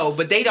know,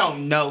 but they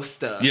don't know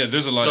stuff. Yeah,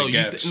 there's a lot of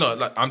gaps.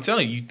 Like I'm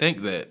telling you,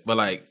 think that, but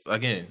like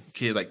again,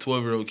 kids like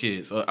 12-year-old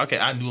kids. Okay,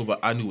 I knew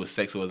what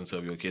sex was in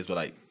 12-year-old kids, but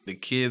like the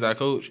kids I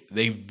coach,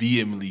 they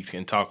vehemently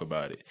can talk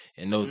about it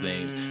and know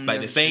things. Like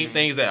the same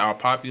things that are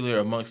popular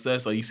amongst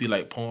us. Or you see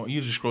like porn.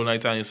 You just scroll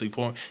nighttime and see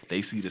porn.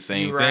 They see the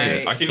same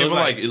things. I can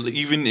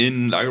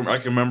even I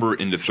can remember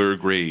in the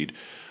 3rd grade.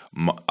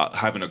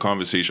 Having a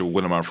conversation with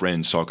one of my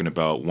friends talking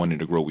about wanting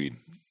to grow weed.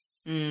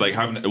 Like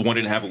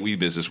wanting to have a weed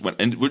business.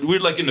 And we're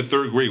like in the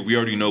 3rd grade, we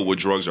already know what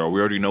drugs are. We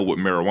already know what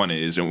marijuana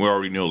is. And we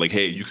already know like,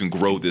 hey, you can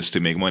grow this to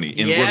make money.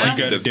 And we're like,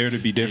 you gotta dare to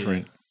be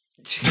different.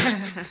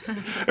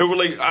 And we're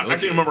like, I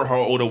can't remember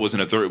how old I was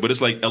in the 3rd, but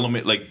it's like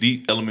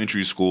the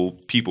elementary school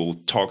people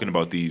talking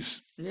about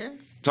these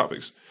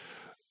topics.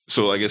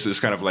 So I guess it's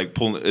kind of like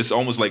it's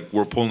almost like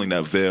we're pulling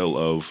that veil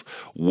of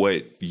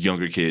what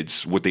younger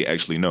kids, what they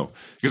actually know.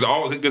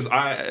 Because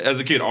I, as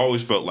a kid,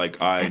 always felt like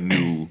I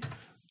knew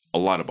a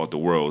lot about the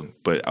world,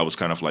 but I was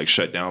kind of like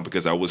shut down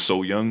because I was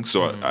so young.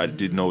 So I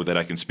didn't know that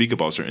I can speak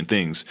about certain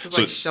things. So it's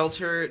like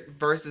sheltered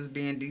versus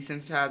being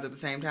desensitized at the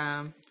same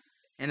time.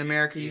 In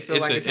America, you feel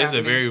like it's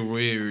a very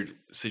weird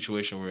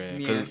situation we're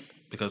in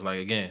because like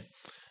again,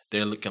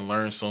 they can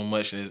learn so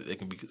much and they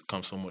can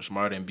become so much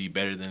smarter and be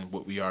better than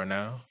what we are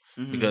now.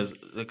 Because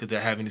look,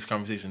 they're having these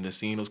conversations, they're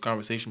seeing those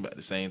conversations, but at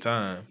the same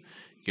time,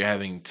 you're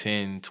having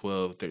 10,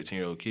 12,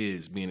 13-year-old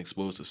kids being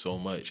exposed to so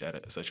much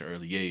at such an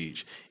early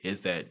age. Is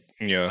that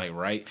like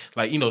right?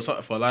 Like, you know,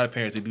 so for a lot of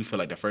parents, they do feel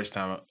like the first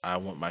time I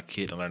want my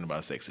kid to learn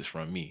about sex is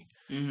from me.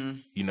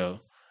 You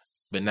know?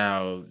 But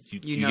now you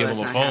give them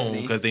a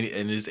phone because they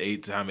in this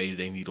age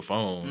they need a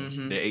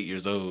phone. They're 8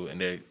 years old and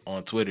they're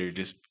on Twitter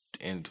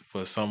and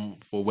for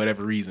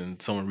whatever reason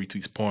someone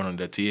retweets porn on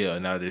their TL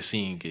and now they're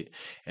seeing it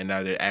and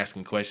now they're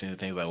asking questions and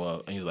things like,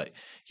 well, and he's like,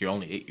 you're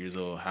only 8 years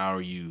old. How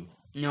are you?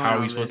 How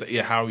are we supposed to?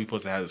 Yeah, how are we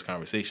supposed to have this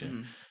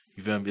conversation?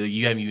 You feel me?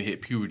 You haven't even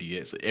hit puberty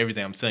yet, so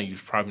everything I'm telling you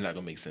is probably not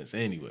gonna make sense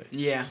anyway.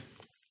 Yeah.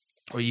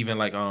 Or even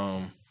like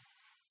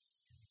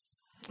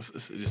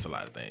it's just a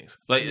lot of things.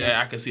 Like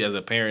I can see as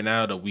a parent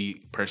now that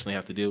we personally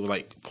have to deal with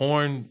like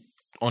porn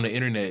on the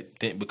internet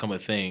didn't become a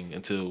thing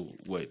until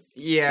what?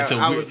 Yeah, until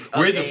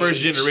we're the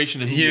first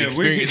generation who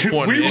experienced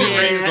porn. We were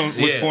raised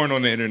with porn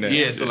on the internet.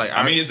 Yeah, so like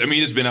I mean,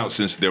 it's been out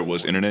since there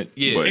was internet.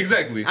 Yeah, but.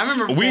 Exactly. I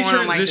remember we porn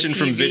transitioned on, like,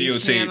 from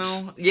videotapes.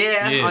 Channel.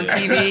 Yeah, on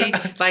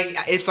TV. Like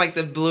it's like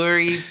the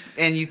blurry,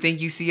 and you think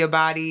you see a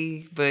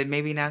body, but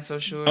maybe not so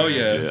sure. Oh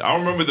yeah. I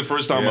remember the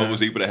first time I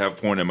was able to have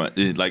porn in my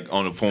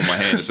on the phone in my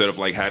hand instead of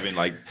like having.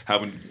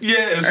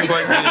 It's just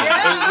like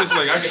it's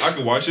like I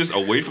could watch this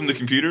away from the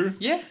computer.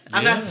 Yeah,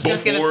 I'm not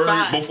stuck in a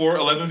spot before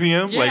 11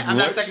 p.m. Yeah, like I'm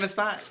what? not stuck in a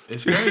spot.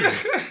 It's crazy.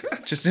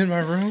 Just in my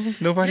room,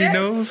 nobody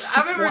knows.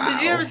 I remember. Wow.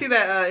 Did you ever see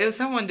that? It was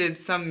someone did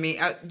some me.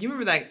 You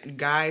remember that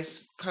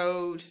Guy's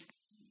Code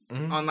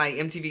on like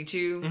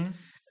MTV2?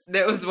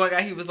 There was one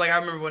guy. He was like, I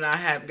remember when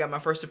I got my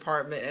first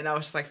apartment, and I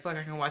was just like, "Fuck,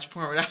 I can watch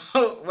porn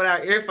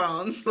without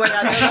earphones." Like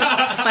I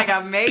know, like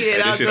I made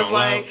it. I was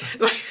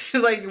just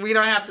like we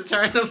don't have to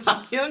turn the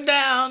volume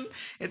down.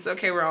 It's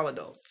okay. We're all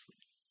adults.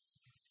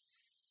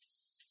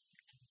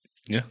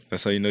 Yeah,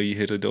 that's how you know you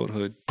hit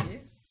adulthood. Yeah.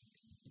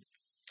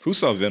 Who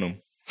saw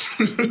Venom?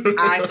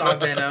 I saw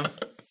Venom.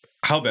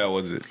 How bad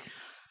was it?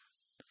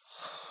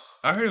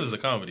 I heard it was a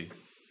comedy.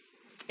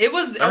 It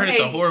was. I heard it's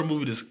a horror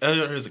movie. I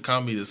heard it's a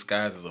comedy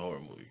disguised as a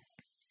horror movie.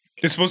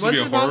 It's supposed to be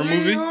a horror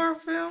movie. Horror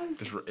film?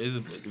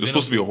 It's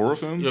supposed to be a horror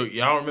film.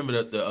 Y'all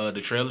remember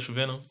the trailers for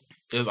Venom?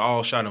 It was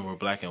all shot in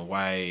black and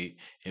white,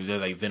 and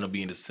there's like Venom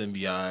being the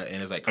symbiote,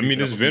 and it's like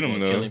it's Venom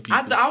though.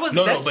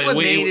 That's what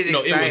made it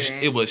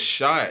exciting. It was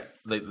shot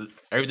like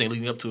everything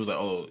leading up to it was like,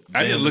 oh,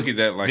 I didn't look at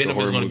that like Venom a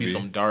horror is going to movie. be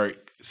some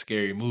dark,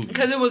 scary movie.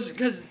 Because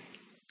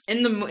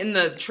in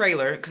the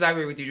trailer, because I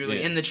agree with you,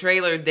 Julie. In the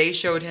trailer, they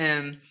showed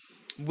him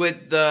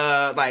with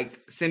the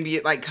like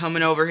symbiote like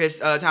coming over his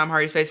Tom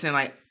Hardy's face and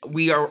like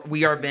we are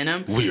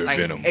Venom. We are like,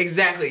 Venom.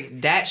 Exactly.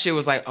 That shit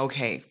was like,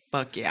 okay,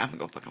 fuck yeah, I'm gonna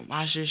go fucking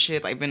watch this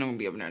shit. Like Venom will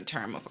be able to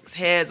turn motherfuckers'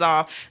 heads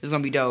off. This is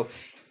gonna be dope.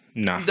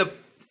 Nah.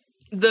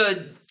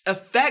 The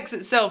effects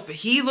itself,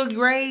 he looked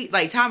great.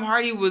 Like Tom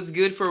Hardy was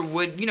good for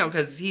what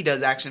because he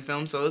does action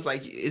films, so it's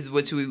like is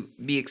what to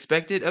be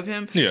expected of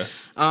him. Yeah.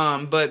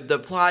 But the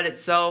plot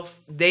itself,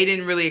 they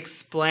didn't really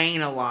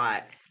explain a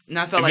lot. And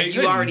I felt like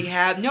you already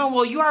have...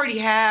 you already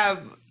have...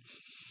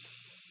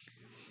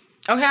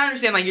 Okay, I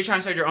understand, like, you're trying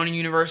to start your own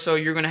universe, so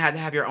you're going to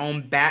have your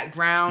own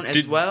background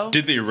as well.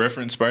 Did they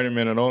reference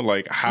Spider-Man at all?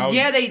 Like, how...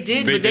 Yeah, they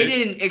did, but they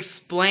didn't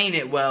explain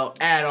it well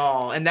at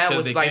all. And that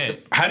was,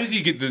 like... How did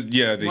he get the...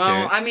 Yeah, they Well,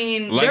 can't. I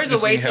mean, there's a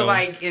way to,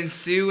 like,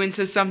 ensue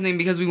into something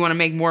because we want to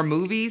make more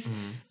movies.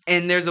 Mm-hmm.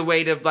 And there's a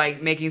way to,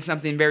 like, making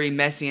something very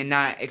messy and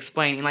not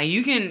explaining. Like,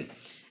 you can...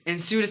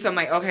 ensue to something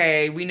like,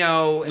 okay, we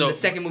know in the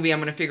second movie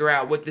I'm going to figure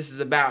out what this is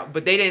about.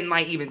 But they didn't,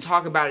 like, even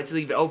talk about it to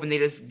leave it open. They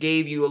just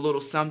gave you a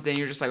little something.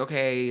 You're just like,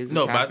 okay, is this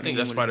happening? But I think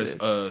that's part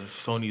of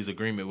Sony's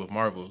agreement with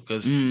Marvel.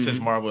 Because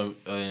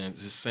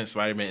since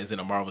Spider-Man is in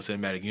a Marvel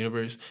Cinematic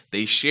Universe,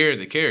 they share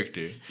the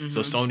character. Mm-hmm. So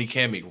Sony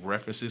can make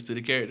references to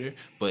the character,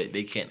 but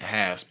they can't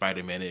have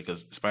Spider-Man in it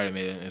because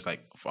Spider-Man is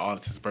like, for all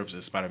intents and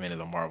purposes, Spider-Man is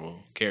a Marvel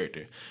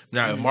character.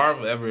 Now, if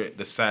Marvel ever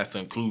decides to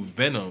include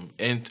Venom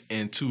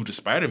into the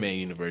Spider-Man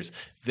universe,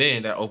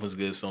 then that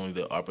gives Sony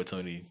the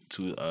opportunity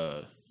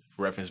to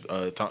reference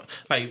Tom.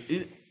 Like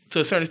to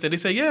a certain extent, they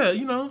say, yeah,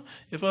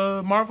 if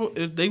Marvel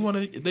if they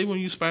want to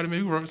use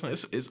Spider-Man, we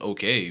reference it's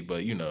okay,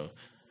 but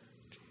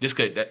just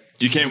that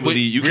you can't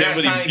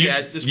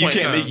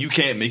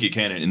make it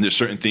canon. And there's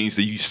certain things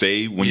that you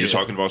say when you're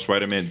talking about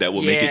Spider-Man that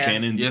will make it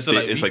canon. Yeah, so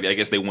it's like I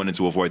guess they wanted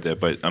to avoid that,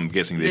 but I'm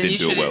guessing they didn't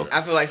do it well.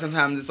 I feel like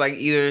sometimes it's like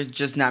either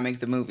just not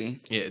make the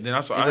movie. Yeah, then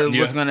also it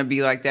was gonna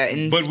be like that.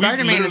 And but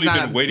Spider-Man we've literally is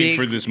not been waiting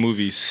for this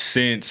movie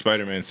since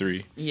Spider-Man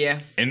 3. Yeah,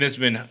 and there's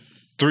been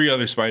 3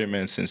 other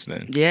Spider-Man since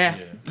then. Yeah,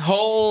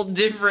 whole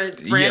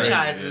different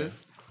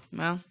franchises. Yeah.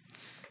 Well,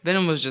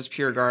 Venom was just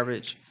pure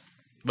garbage.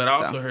 But I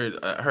also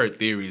heard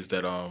theories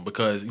that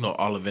because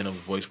all of Venom's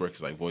voice work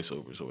is like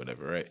voiceovers or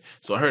whatever, right?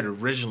 So I heard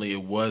originally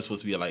it was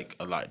supposed to be like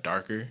a lot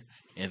darker,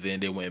 and then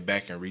they went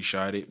back and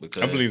reshot it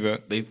because I believe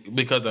that.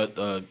 because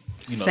of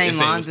same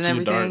lines and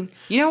everything. Dark.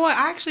 You know what?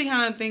 I actually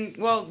kind of think.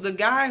 Well, the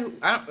guy who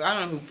I don't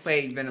know who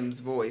played Venom's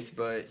voice,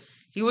 but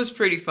he was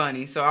pretty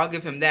funny, so I'll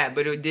give him that.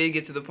 But it did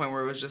get to the point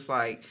where it was just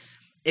like,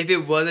 if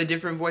it was a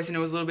different voice and it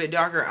was a little bit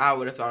darker, I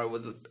would have thought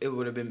it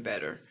would have been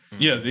better.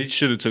 Yeah, they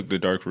should have took the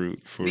dark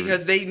route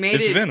because they made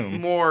it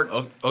Venom.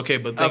 more okay,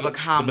 but of a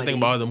comedy. But think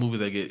about all the movies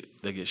that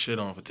get shit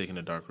on for taking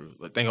the dark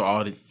route. Like think of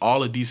all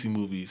the DC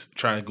movies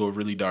trying to go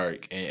really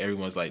dark, and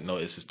everyone's like, "No,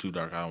 it's just too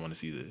dark. I don't want to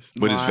see this."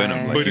 But it's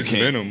Venom. Like, but it's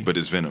Venom. But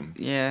it's Venom.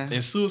 Yeah.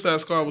 And Suicide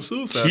Squad was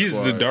Suicide Squad. He's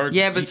the dark.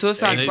 Yeah, but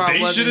Suicide Squad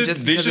wasn't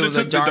just because it was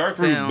a dark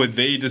film. route, but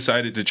they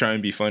decided to try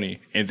and be funny,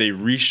 and they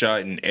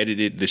reshot and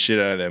edited the shit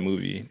out of that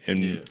movie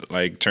and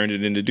like turned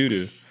it into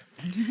doo-doo.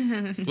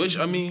 Which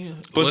I mean,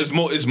 plus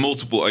it's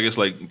multiple. I guess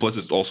like plus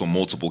it's also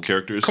multiple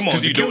characters. Come on,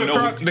 you don't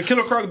know the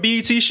Killer Croc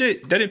BET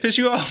shit that didn't piss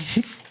you off.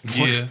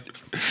 Yeah,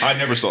 I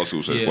never saw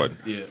Suicide Squad.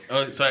 Yeah.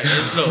 So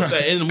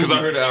in the movie, because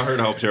I heard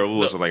how terrible it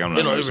was. So like I'm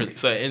not.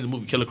 So in the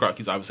movie Killer Croc,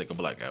 he's obviously like a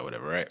black guy, or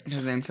whatever, right?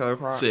 His name Killer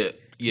Croc. So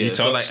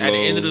so like at the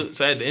end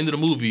of the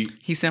movie,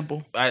 he's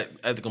simple.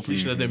 At the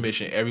completion of their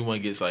mission,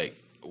 everyone gets like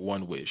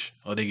one wish,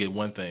 or they get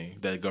one thing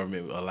that the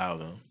government will allow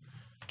them.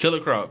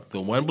 Killer Croc,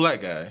 the one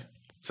black guy,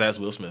 besides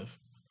Will Smith.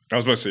 I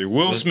was about to say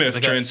Will Smith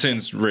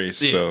transcends race,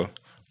 so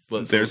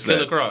there's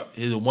Killer Croc.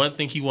 The one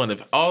thing he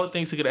wanted, all the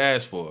things he could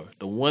ask for,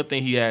 the one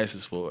thing he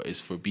asks for is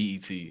for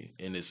BET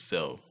in his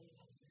cell.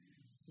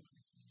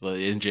 Well,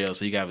 in jail,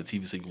 so you gotta have a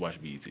TV so you can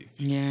watch BET.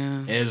 Yeah,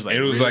 and it was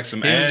like like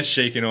some ass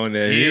shaking on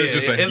there. Yeah, he was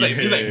just like, it's like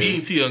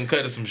BET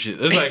Uncut or some shit.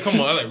 It's like, come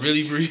on, I like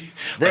really,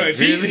 bro. Like,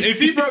 if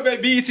he brought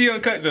back BET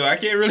Uncut though, I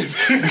can't really.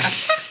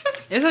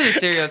 It's such a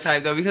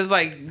stereotype though, because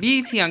like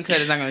BET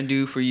Uncut is not gonna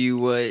do for you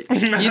what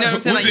you know what I'm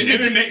saying. Like the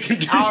internet can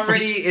do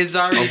already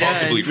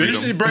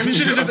done. Bro, he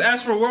should have just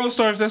asked for World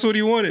Star if that's what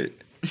he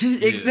wanted.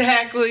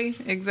 Exactly.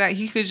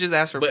 He could just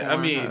ask for. But I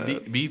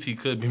mean, BET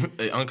could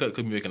be Uncut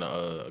could be making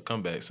a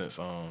comeback since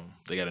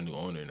they got a new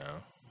owner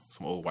now,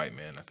 some old white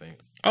man, I think.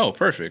 Oh,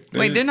 perfect.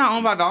 Wait, they're not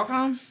owned by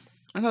Viacom?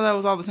 I thought that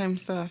was all the same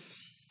stuff.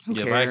 Who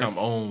cares? Viacom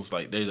owns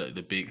like they're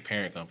the big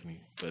parent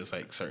company, but it's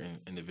like certain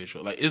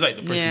individual. Like it's like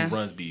the person who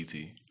runs BET.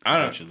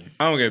 I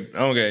don't get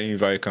any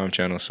Viacom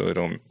channels, so it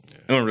don't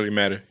really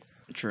matter.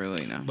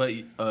 Truly, no. But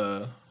you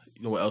know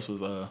what else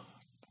was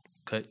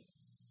cut?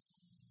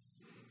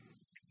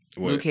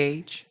 What? Luke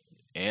Cage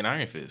and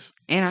Iron Fist.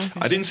 I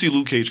didn't see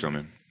Luke Cage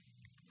coming.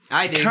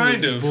 I did.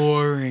 Kind of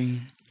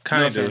boring.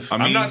 Kind of. I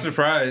mean, I'm not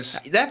surprised.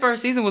 That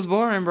first season was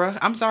boring, bro.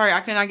 I'm sorry, I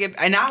cannot get.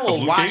 And I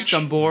will watch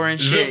some boring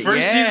shit. The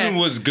first season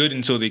was good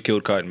until they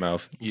killed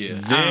Cottonmouth.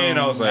 Yeah. Then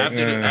I was like,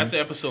 after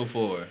episode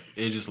 4,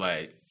 it's just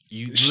like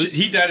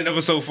he died in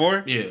episode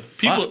 4. Yeah.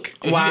 People.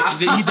 Wow.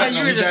 He died,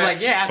 you were just like,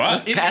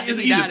 yeah. It's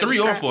either 3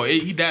 or 4.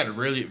 He died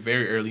really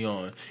very early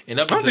on. And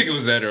I don't think it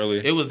was that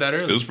early. It was that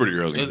early. It was pretty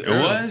early. It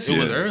was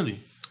early.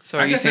 So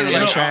are you saying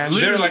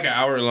they're like an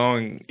hour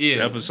long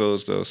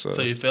episodes though, so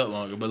it felt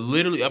longer. But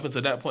literally up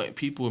until that point,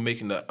 people were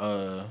making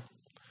the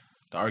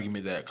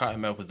argument that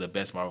Cottonmouth was the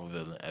best Marvel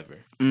villain ever.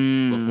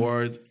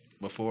 Before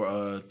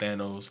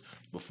Thanos,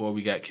 before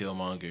we got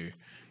Killmonger,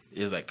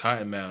 it was like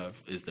Cottonmouth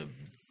is the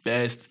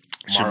best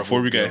Marvel before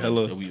we got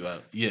Hela.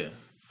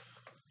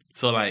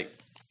 So like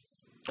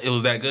it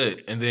was that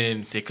good, and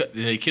then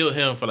they killed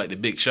him for like the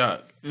big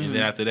shock, and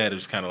then after that it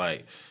was kind of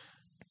like.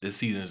 The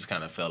season just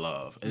kind of fell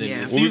off. And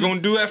then what we gonna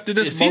do after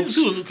this?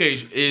 Season 2 of Luke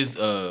Cage is,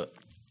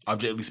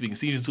 objectively speaking,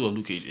 season 2 of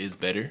Luke Cage is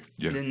better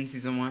than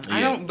season 1. Yeah.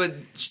 I don't. But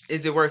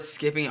is it worth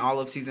skipping all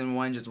of season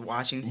 1 just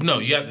watching? No,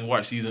 you have to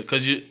watch season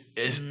because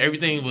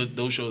everything with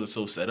those shows are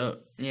so set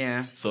up.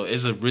 Yeah. So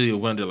it's really a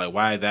wonder like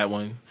why that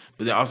one,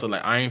 but then also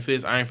like Iron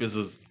Fist. Iron Fist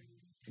was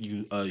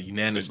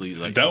unanimously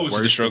like that was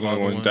the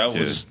struggling one. That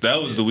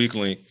was the weak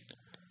link.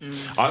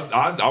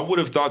 I would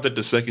have thought that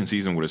the second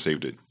season would have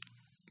saved it.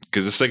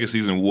 Because the second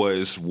season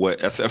was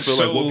what I feel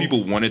like what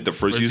people wanted the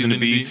first season to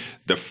be.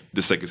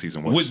 The second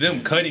season was. With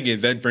them cutting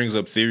it, that brings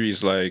up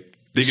theories like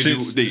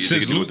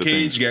since Luke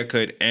Cage got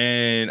cut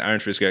and Iron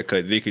Fist got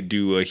cut, they could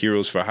do a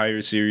Heroes for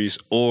Hire series,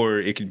 or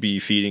it could be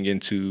feeding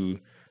into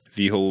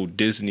the whole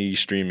Disney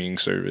streaming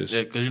service.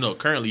 Yeah, because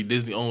currently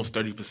Disney owns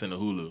 30% of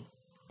Hulu.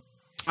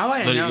 Oh, I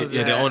didn't know that.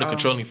 Yeah, they own the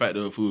controlling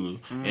factor of Hulu,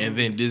 and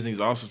then Disney's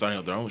also starting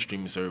up their own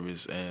streaming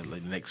service, and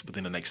like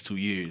within the next 2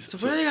 years. So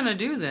what are they gonna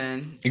do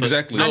then?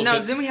 Exactly.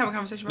 Then we have a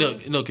conversation.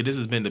 No, because this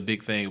has been the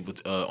big thing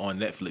with on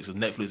Netflix. Because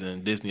Netflix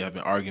and Disney have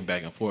been arguing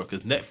back and forth.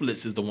 Because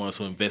Netflix is the ones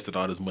who invested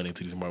all this money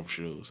into these Marvel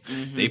shows.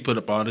 Mm-hmm. They put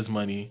up all this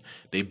money.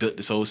 They built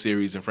this whole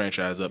series and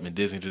franchise up, and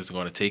Disney just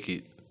going to take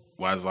it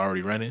while it's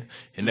already running.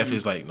 And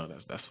Netflix like, no,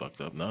 that's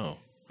fucked up. No.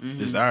 Mm-hmm.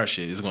 This is our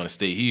shit. It's going to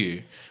stay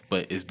here,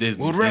 but it's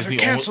Disney. We'd rather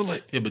cancel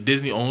it. Yeah, but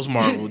Disney owns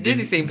Marvel.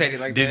 Disney seemed petty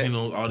like Disney that.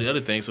 owns all the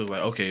other things. So it's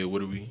like, okay,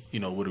 what are we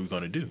going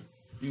to do?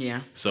 Yeah.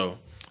 So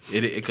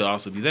it could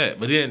also be that.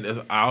 But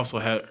then I also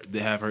have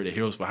heard the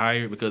Heroes for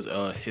Hire because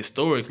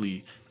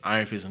historically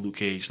Iron Fist and Luke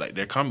Cage, like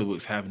their comic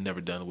books have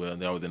never done well,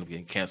 and they always end up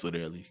getting canceled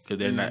early because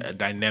they're not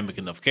dynamic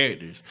enough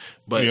characters.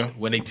 But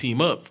when they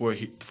team up for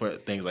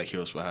things like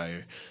Heroes for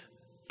Hire.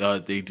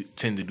 they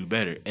tend to do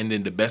better. And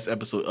then the best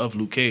episode of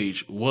Luke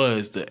Cage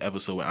was the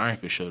episode where Iron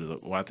Fist showed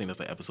up. Well, I think that's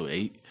like episode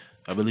 8,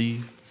 I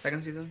believe.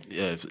 Second season?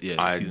 Yeah.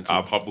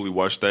 I probably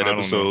watched that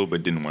episode,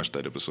 but didn't watch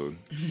that episode.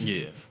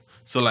 Yeah.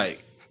 So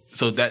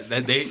that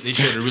they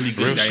showed a really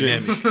good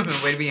dynamic.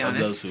 Way to be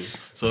honest. Those two.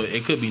 So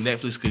it could be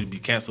Netflix could be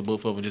canceled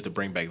both of them just to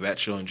bring back that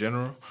show in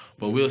general.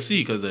 But we'll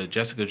see because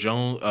Jessica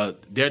Jones,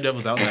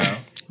 Daredevil's out now.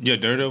 Yeah,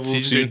 Daredevil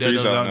season 3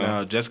 is out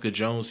now. Jessica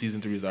Jones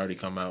season 3 has already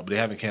come out, but they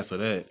haven't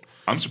canceled that.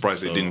 I'm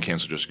surprised they didn't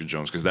cancel Jessica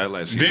Jones because that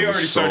last season they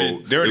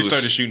already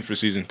started shooting for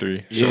season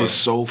 3. It was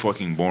so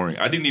fucking boring.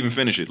 I didn't even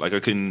finish it. Like I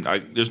couldn't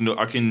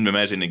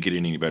imagine it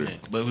getting any better. Yeah,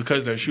 but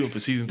because they're shooting for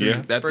season 3,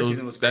 that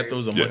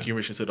throws a monkey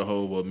wrench into the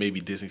whole. Well,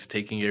 maybe Disney's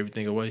taking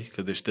everything away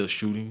because they're still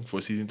shooting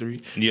for season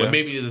 3. Yeah, but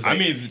maybe it's like,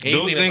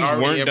 those things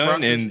weren't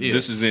done, and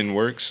this is in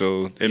work,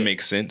 so it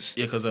makes sense.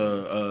 Yeah, because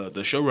the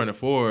showrunner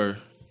for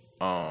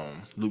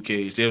Luke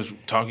Cage, they was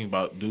talking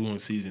about doing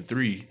season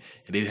 3,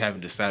 and they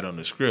haven't decided on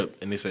the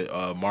script. And they said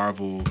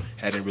Marvel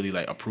hadn't really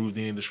like approved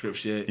any of the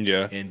scripts yet.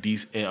 Yeah. And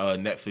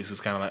Netflix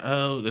is kind of like,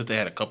 oh, they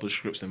had a couple of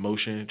scripts in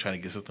motion trying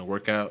to get something to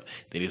work out.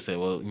 They just said,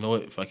 well, you know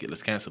what, fuck it,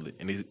 let's cancel it.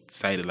 And they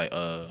cited like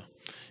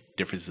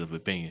differences of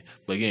opinion.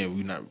 But again,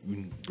 we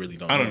really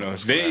don't. I don't know.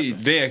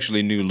 They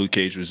actually knew Luke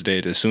Cage was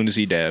dead as soon as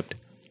he dabbed.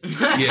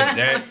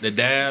 Yeah, the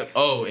dab.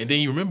 Oh, and then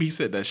you remember he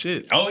said that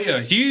shit. Oh yeah,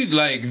 he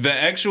like the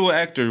actual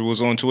actor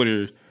was on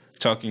Twitter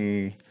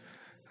talking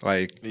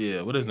like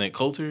what is his name?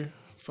 Coulter.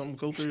 Something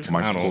Coulter?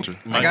 Michael Coulter.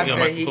 Like I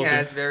said, he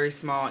has very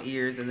small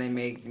ears, and they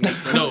make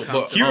no,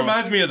 but he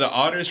reminds me of the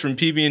otters from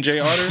PB&J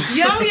Otter.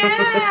 Yo,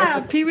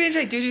 yeah,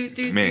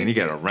 PB&J. Man, he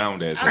got a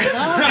round ass. I love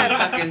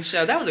that fucking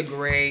show. That was a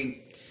great.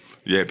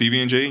 Yeah,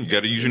 PB&J. You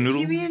got to use your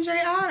noodle.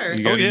 PB&J Otter.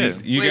 You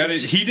got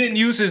it. He didn't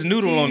use his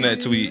noodle on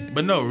that tweet.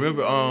 But no,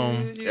 remember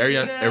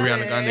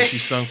Ariana Grande? She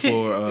sung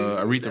for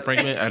Aretha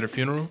Franklin at her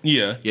funeral.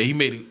 Yeah. He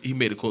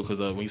made a quote because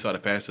when he saw the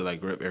pastor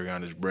like grab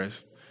Ariana's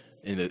breast.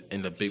 In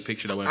the big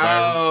picture that went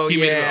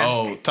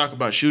viral, talk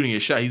about shooting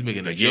your shot. He's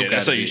making a joke.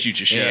 That's how you shoot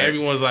your shot. And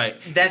everyone's like,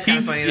 that's kind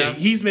of funny though.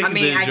 He's making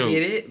a joke. I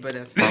get it, but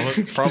that's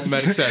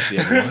problematic sassy,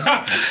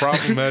 everyone.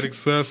 Problematic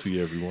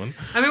sassy, everyone.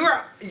 I mean,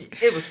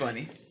 it was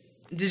funny.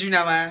 Did you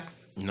not laugh?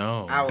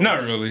 No,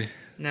 not really.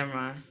 Never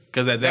mind.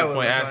 Because at that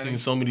point, I've seen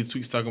so many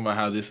tweets talking about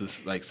how this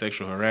is like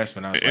sexual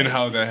harassment. I was and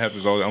how that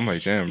happens all. I'm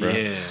like, damn, bro.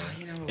 Yeah.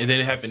 And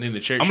then it happened in the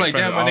church. I'm like,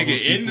 damn, my nigga,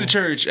 in the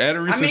church at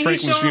Aretha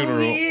Franklin's funeral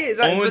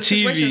on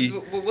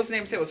TV. What's the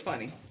name said was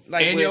funny.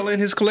 Like, and y'all in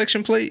his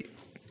collection plate.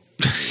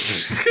 but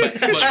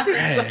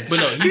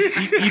no,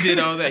 he did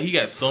all that. He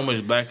got so much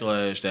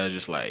backlash that was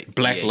just like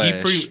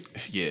backlash.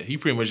 He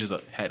pretty much just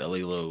had to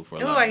lay low for a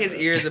while. It looked like his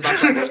ears about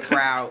to like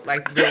sprout.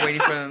 Like they're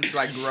waiting for him to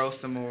like grow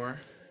some more.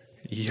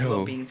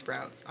 Little bean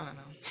sprouts. I don't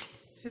know.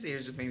 His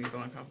ears just made me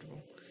feel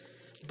uncomfortable.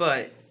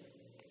 But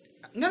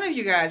none of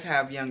you guys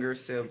have younger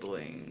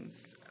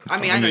siblings. I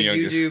mean, I know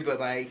you do, but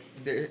like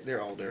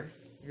they're older.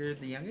 You're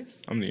the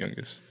youngest? I'm the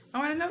youngest.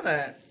 Oh, I didn't know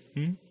that.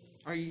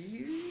 Are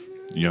you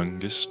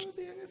youngest?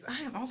 The youngest? I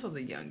am also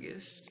the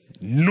youngest.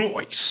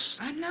 Nice.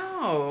 I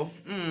know.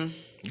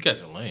 You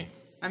guys are lame.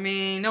 I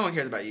mean, no one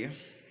cares about you.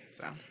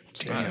 So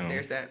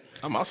there's that.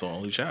 I'm also an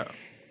only child.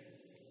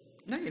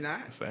 No, you're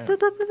not. But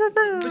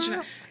you're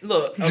not.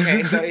 Look,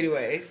 okay, so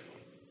anyways,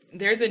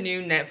 there's a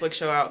new Netflix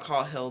show out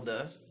called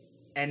Hilda.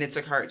 And it's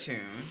a cartoon.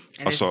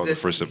 And I saw the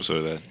first episode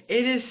of that.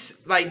 It is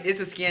like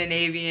it's a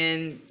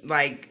Scandinavian,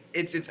 like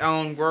it's its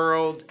own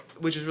world,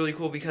 which is really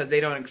cool because they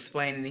don't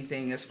explain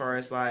anything as far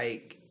as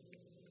like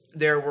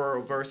their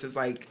world versus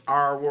like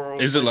our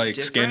world. Is it like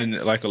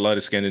like a lot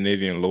of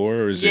Scandinavian lore,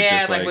 or is it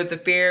just like with the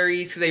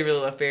fairies because they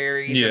really love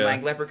fairies and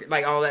like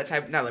like all that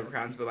type, not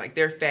leprechauns, but like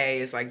their fae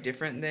is like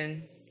different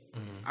than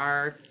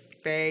our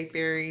fae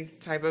fairy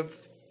type of.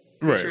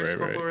 Right.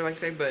 Like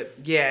say, but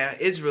yeah,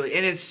 it's really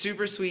and it's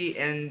super sweet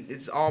and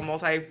it's all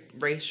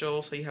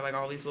multiracial. So you have like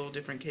all these little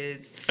different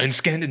kids in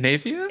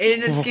Scandinavia. And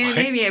it's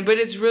Scandinavian, but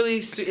it's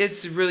really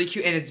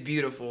cute and it's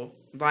beautiful.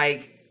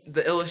 Like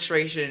the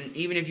illustration,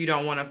 even if you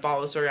don't want to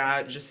follow the story,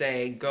 I'd just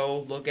say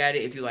go look at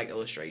it if you like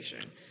illustration.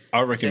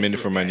 I'll recommend it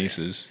for my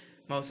nieces.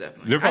 Most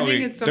definitely,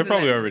 they're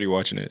probably already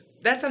watching it.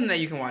 That's something that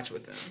you can watch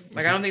with them.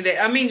 Like I don't think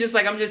that. I mean, just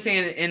like I'm just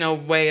saying in a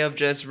way of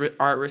just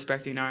art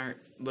respecting art.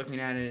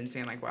 Looking at it and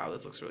saying like, "Wow,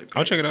 this looks really pretty."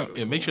 I'll check it out.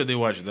 Really make sure they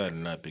watch that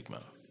and not Big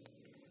Mouth.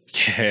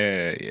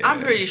 Yeah. I'm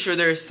pretty sure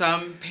there's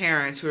some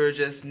parents who are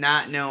just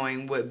not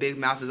knowing what Big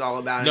Mouth is all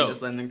about and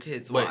just letting their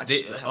kids watch.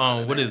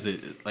 What is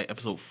it? Like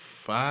episode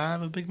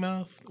 5 of Big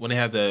Mouth when they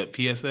have the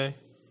PSA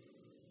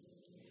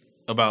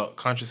about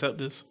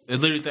contraceptives.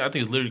 It's literally, I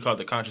think it's literally called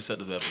the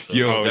contraceptive episode.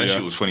 That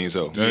shit was funny as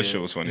hell. That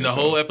shit was funny. And the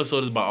whole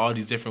episode is about all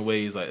these different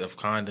ways, like of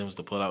condoms,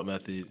 the pull-out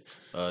method,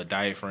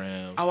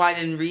 diaphragms. Oh, I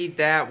didn't read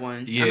that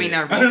one. Yeah. I mean,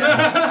 not read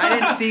that one. I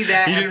didn't see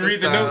that. You didn't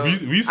read the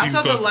notes. I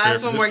saw the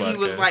last one where he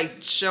was like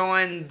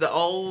showing the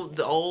old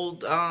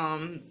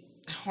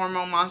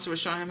hormone monster was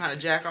showing him how to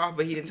jack off,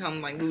 but he didn't tell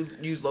him like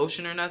use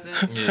lotion or nothing.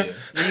 Yeah.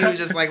 And he was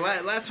just like,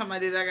 last time I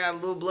did, I got a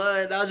little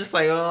blood. I was just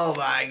like, oh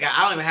my god,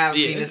 I don't even have a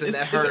penis in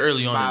that hurt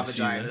early on my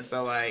vagina.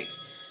 So like,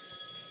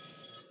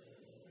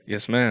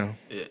 Yes, ma'am.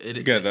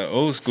 You got the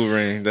old school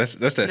ring. That's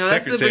that secretary.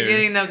 That's the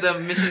beginning of the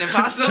Mission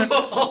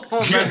Impossible.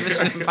 That's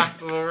Mission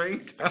Impossible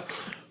ringtone.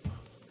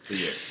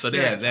 Yeah. So they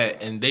have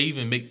that, and they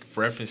even make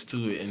reference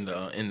to it in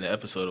the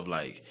episode of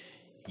like,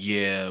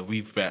 yeah,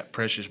 we've got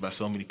pressures by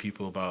so many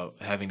people about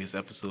having this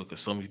episode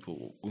because so many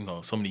people,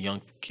 so many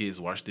young kids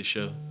watch this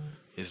show.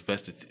 It's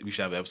best we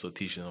should have an episode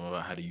teaching them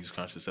about how to use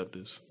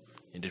contraceptives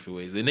in different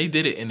ways, and they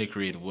did it in a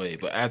creative way.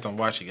 But as I'm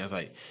watching, I was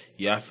like,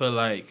 yeah, I feel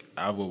like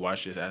I would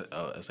watch this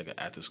as like an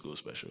after school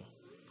special.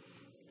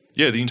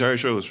 Yeah, the entire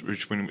show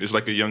is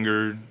like a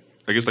younger,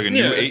 I guess like a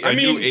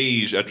new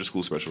age after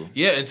school special.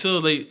 Yeah,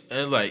 until what you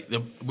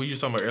were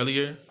talking about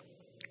earlier.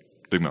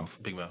 Big Mouth.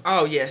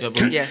 Oh, yes.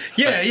 Yes.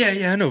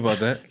 Yeah, I know about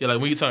that. Yeah, like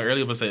when you talking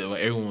earlier about saying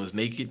when everyone was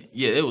naked.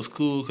 Yeah, it was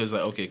cool because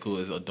like, okay, cool,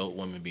 it's adult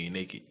women being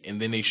naked.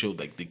 And then they showed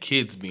like the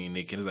kids being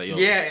naked. It's like,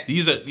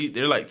 yo,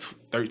 they're like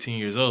 13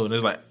 years old. And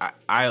it's like,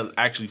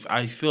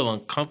 I feel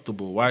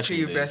uncomfortable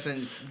watching this.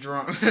 Pubescent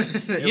drunk.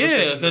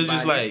 Yeah, because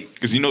it's like.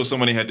 Because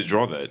somebody had to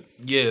draw that.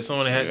 Yeah,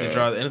 someone had to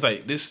draw that. And it's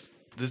like, this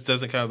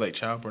doesn't count as like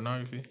child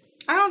pornography?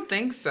 I don't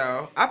think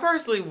so. I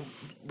personally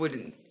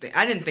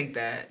I didn't think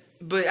that.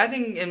 But I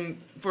think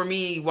for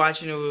me,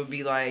 watching it would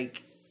be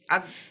like,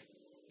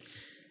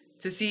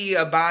 to see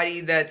a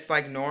body that's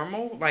like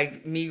normal.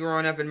 Like me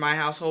growing up in my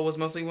household was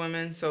mostly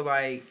women. So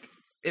like,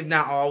 if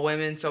not all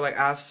women. So like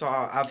I've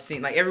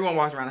seen like everyone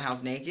walked around the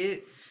house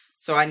naked.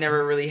 So I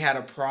never really had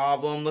a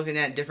problem looking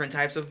at different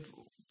types of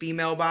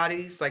female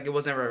bodies. Like it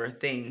wasn't ever a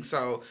thing.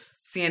 So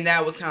seeing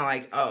that was kind of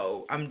like,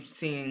 oh, I'm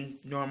seeing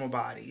normal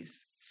bodies.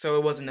 So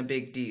it wasn't a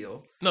big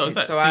deal. No, it's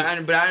not. So I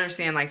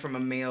understand like from a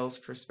male's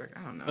perspective.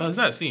 I don't know. It's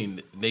not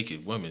seeing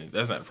naked women.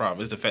 That's not the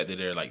problem. It's the fact that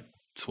they're like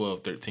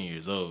 12, 13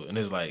 years old, and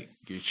it's like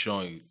you're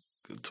showing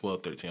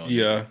 12, 13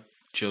 year old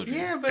children.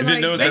 Yeah, but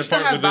like, they still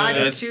have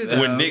bodies too,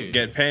 though. When Nick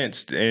got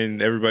pantsed and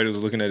everybody was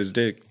looking at his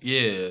dick.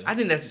 Yeah, I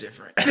think that's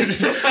different.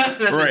 That's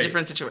a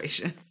different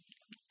situation.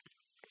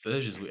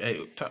 That's just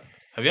hey.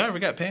 Have y'all ever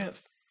got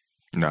pantsed?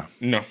 No.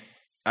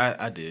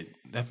 I did.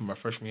 That was my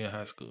freshman year of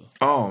high school.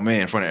 Oh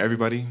man, in front of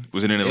everybody?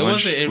 Was it in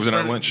lunch? Was it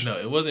on lunch? No,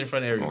 it wasn't in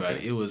front of everybody.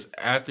 Okay. It was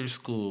after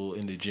school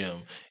in the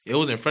gym. It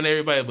was in front of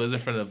everybody, but it was in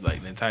front of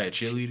like the entire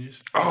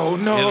cheerleaders. Oh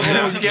no!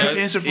 You got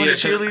answer in front of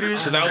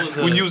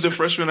cheerleaders? When you was a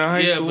freshman in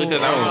high school? Yeah,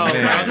 because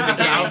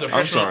I was a freshman.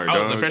 I'm sorry, I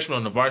was a freshman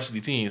on the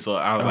varsity team, so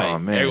I was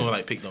everyone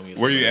like picked on me.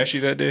 Were you ashy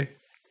that day?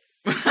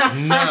 Nah,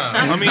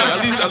 I mean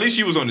at least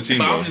you was on the team.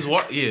 But I was just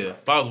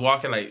but I was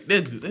walking like they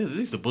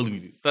used to bully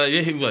me. Like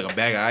they hit me like a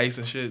bag of ice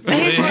and shit. They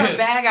hit you with a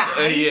bag of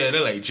ice? Yeah, they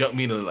like jumped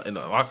me in the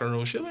locker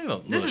room. Shit,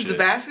 like this is the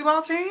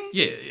basketball team.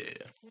 Yeah.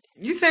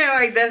 You saying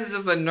like this is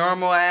just a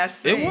normal ass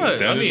thing? It was.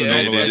 That is a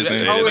normal ass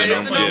thing. Oh, it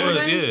is a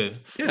normal thing.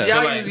 Yeah.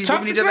 Y'all just be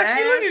whooping each other ass.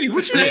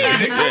 What you mean?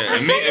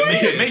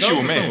 It makes you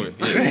a man.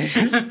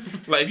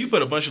 Like if you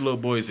put a bunch of little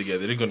boys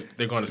together, they're going to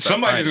start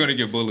somebody's fighting. going to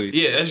get bullied.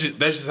 Yeah,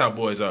 that's just how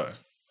boys are.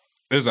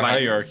 There's a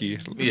hierarchy.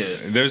 Yeah.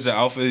 There's the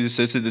alpha that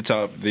sits at the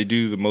top. They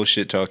do the most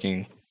shit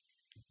talking.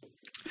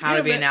 How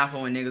to be an alpha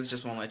when niggas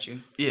just won't let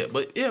you. Yeah,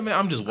 but man,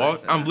 I'm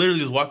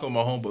literally just walking with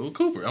my homeboy, with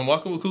Cooper. I'm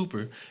walking with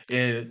Cooper.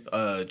 And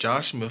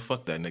Josh, man,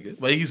 fuck that nigga.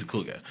 But he's a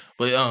cool guy.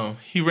 But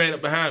he ran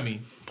up behind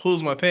me,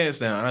 pulls my pants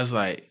down. And I was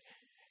like,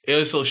 it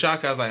was so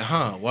shocked. I was like,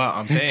 wow,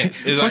 I'm pants.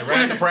 It was like right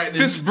after practice.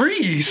 This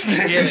breeze.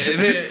 Yeah.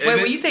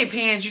 Wait, when you say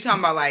pants, you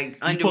talking about like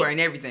underwear and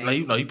everything?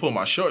 Like, you pulled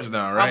my shorts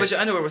down, right? Oh, but your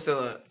underwear was still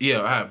up.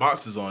 Yeah, I had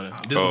boxes on.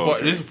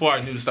 This is before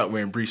I knew to stop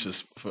wearing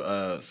briefs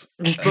for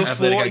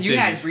before you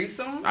had briefs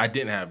on? I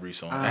didn't have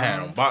briefs on. I had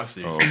on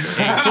boxers.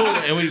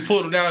 And when he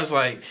pulled them down, it's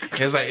like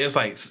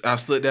I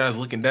stood down, I was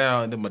looking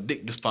down, and then my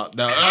dick just popped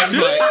down. I was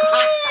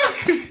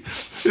like,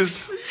 that's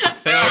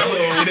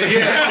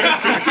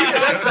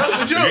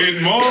the joke.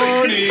 Good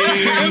morning.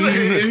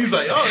 And he's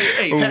like, oh,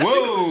 hey,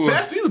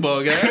 pass me the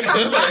ball, guys.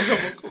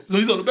 So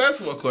he's on the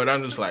basketball court.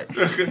 I'm just like,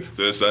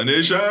 the sun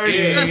is shining.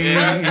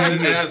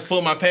 And I just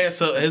pulled my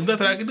pants up. There's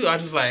nothing I could do. I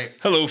just like,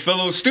 hello,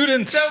 fellow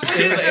students.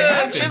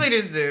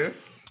 Cheerleaders do.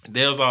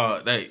 There was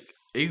all like,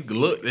 there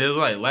was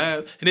like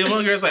laugh, and then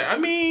one girl's like, I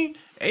mean,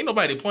 ain't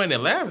nobody pointing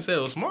at laugh and said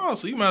it was small,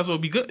 so you might as well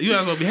be good. You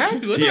might as well be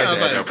happy with that. I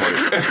was like,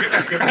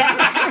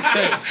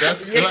 thanks.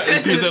 That's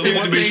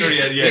one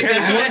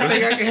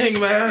thing I can hang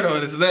my hat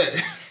on is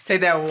that.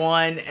 Take that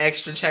one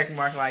extra check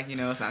mark, like,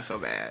 it's not so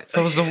bad.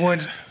 That was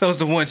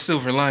the one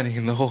silver lining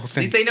in the whole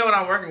thing. At least they know what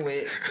I'm working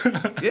with.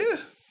 Yeah.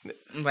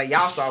 Like,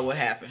 y'all saw what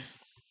happened.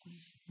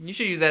 You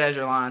should use that as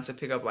your line to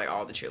pick up like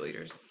all the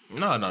cheerleaders.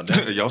 No.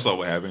 Y'all saw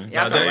what happened.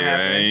 Y'all saw what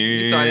happened.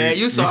 You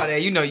saw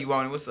that. You know you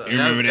wanted. What's up? You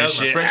remember that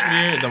shit? My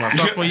freshman year, then my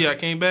sophomore year, I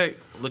came back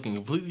looking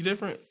completely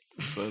different.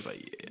 So it's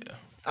like, yeah.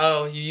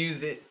 Oh, you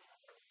used it.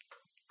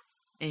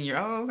 And you're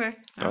okay.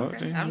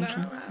 Okay. I'm not.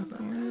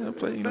 I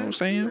play. You know what I'm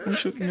saying? You know what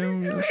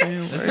I'm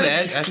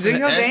saying? Ashton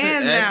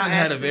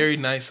had a very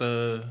nice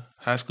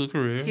high school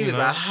career. He was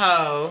a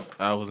hoe.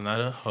 I was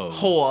not a hoe.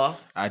 Whore.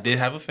 I did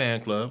have a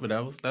fan club, but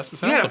that's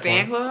besides the point. You had a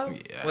fan club?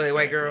 Yeah. Were they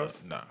white girls?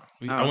 No.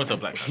 I went to a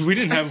black high school. We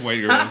didn't have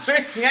white girls.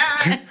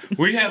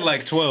 We had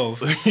like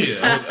 12.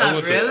 Yeah, I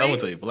went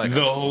to a black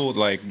high school.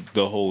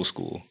 The whole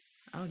school.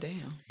 Oh,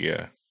 damn.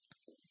 Yeah.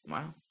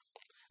 Wow.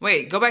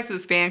 Wait, go back to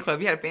this fan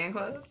club. You had a fan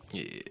club?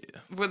 Yeah.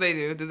 What they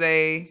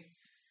do?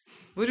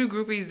 What do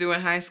groupies do in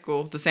high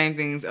school? The same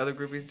things other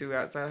groupies do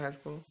outside of high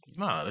school?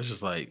 Nah, that's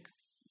just like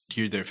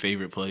you're their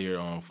favorite player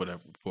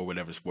for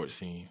whatever sports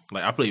team.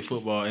 Like I played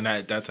football, and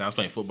at that time I was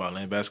playing football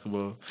and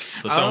basketball.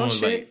 So someone was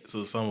like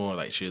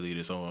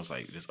cheerleader, someone was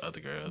like just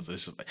other girls.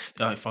 It's just like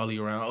they like follow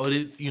you around.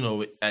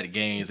 At the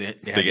games they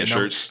get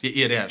shirts.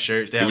 Yeah, they have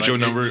shirts. They have like, your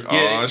number.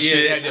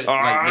 Shit. Their number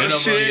on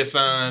your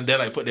sign. They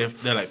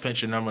like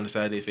punch your number on the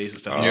side of their face and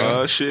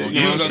stuff. Shit.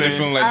 You know what I'm saying?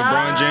 Feeling like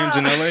LeBron James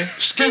in LA.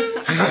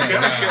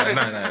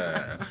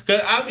 Nah.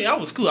 Cause I mean I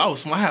was cool. I was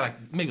small. I had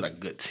like maybe like a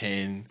good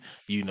 10.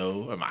 You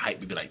know, and my height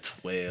would be like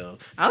 12.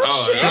 I'm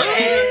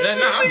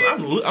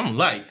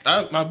light.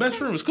 My best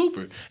friend was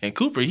Cooper, and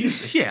Cooper he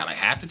had like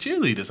half the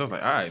cheerleaders. I was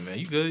like, all right, man,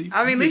 you good?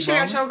 I mean, at least you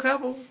got your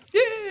couple.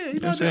 Yeah, you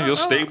know what I'm saying. You're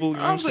stable.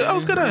 I was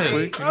good at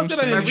it. I was good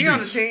at it. We on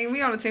the team.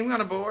 We on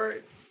the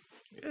board.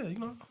 Yeah, you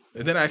know.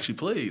 And then I actually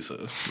played,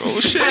 so. Oh,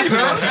 shit. I'm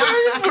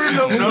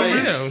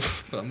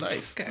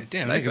nice. God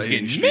damn, nice niggas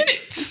getting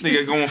minutes.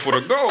 Nigga going for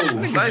the goal.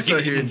 Nice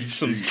out here.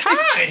 Some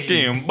time.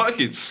 Damn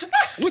buckets.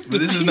 But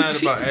this is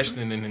not about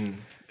Ashton and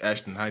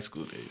Ashton high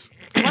school days.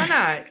 Why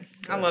not?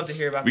 I love to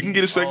hear about. We can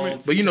get a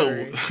segment. But you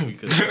know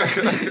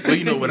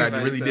what I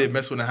really did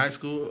mess with in high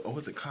school? Or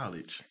was it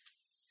college?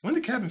 When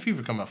did Cabin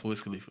Fever come out for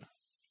Wiz Khalifa?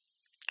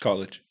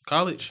 College.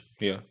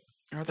 Yeah.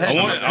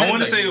 I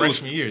want to say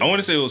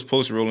it was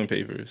post Rolling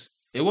Papers.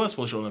 It was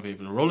post Rolling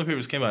Papers. Rolling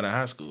Papers came out in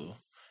high school,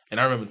 and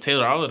I remember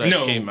Taylor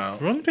Allderdice came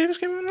out. Rolling Papers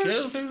came out in high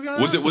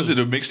school. Was it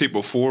a mixtape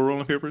before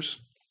Rolling Papers?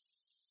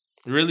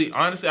 Really,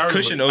 honestly, I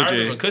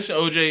remember Cushion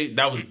OJ.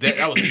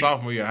 That was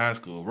sophomore year of high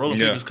school. Rolling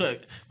Papers,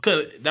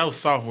 that was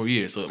sophomore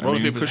year. So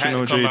Rolling Papers Cushion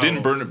OJ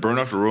didn't Burn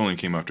After Rolling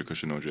came after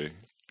Cushion OJ.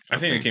 I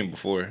think it came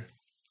before.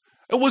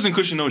 It wasn't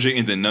Cushion OJ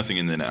and then Nothing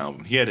and then the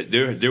album. He had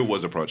there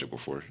was a project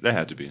before. That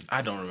had to be.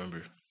 I don't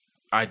remember.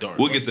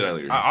 We'll get to that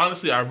later.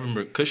 I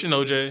remember Cushion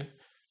OJ.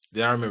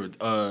 Then I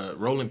remember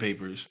Rolling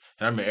Papers.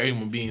 And I remember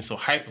everyone being so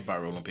hyped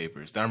about Rolling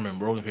Papers. Then I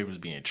remember Rolling Papers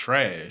being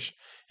trash.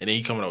 And then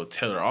he coming out with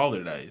Taylor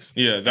Allderdice.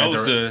 Yeah,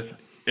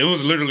 it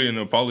was literally an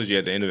apology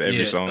at the end of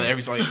every song.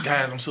 Every song, like,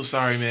 guys, I'm so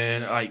sorry,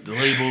 man. Like, the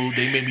label,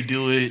 they made me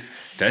do it.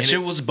 That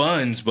shit was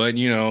buns, but,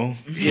 you know,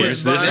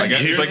 here's this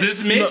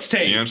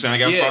mixtape. You know what I'm saying? I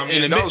got $5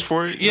 million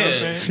for it. You know what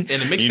I'm saying?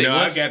 And the mixtape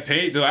I got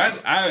paid, though.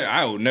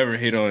 I would never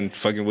hate on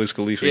fucking Wiz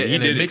Khalifa. Yeah,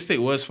 and the mixtape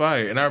was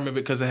fire. And I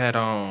remember because it had,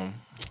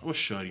 what's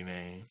shorty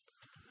name?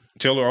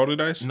 Taylor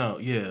Allderdice? No,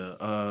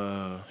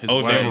 yeah. His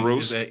wife, Amber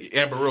Rose?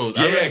 Amber Rose.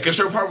 Yeah, because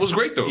her part was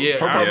great, though. Yeah,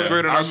 her part was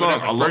great in our song.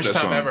 I love that song. First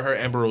time I ever heard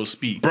Amber Rose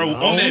speak. Bro,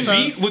 on that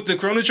beat with the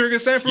Chrono Trigger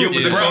sample? Yeah,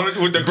 with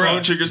the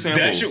Chrono Trigger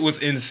sample. That shit was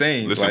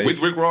insane. Listen, with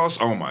Rick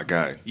Ross, oh my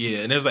God. Yeah,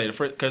 and there's like the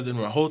first, because the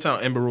whole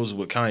time Amber Rose was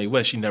with Kanye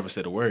West, she never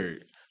said a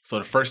word. So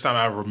the first time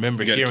I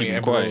remember hearing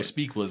Amber Rose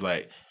speak was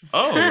like,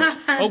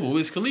 but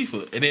Wiz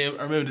Khalifa. And then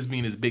I remember this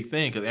being this big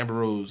thing because Amber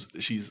Rose,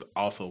 she's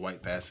also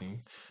white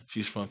passing.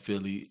 She's from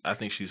Philly. I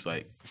think she's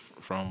like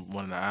from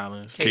one of the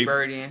islands. Cape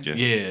Verdean.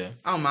 Yeah.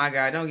 Oh my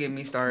God! Don't get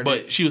me started.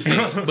 But she was saying,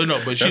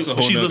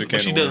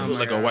 she does look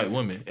like a white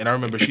woman. And I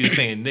remember she was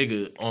saying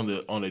 "nigga"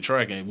 on the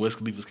track, and Wiz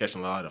Khalifa was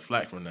catching a lot of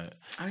flack from that.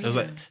 It was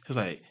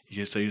like,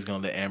 yeah, so he's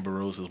gonna let Amber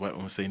Rose, as white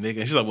woman, say "nigga,"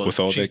 and she's like, well, with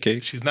all that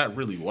cake, she's not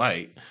really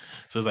white.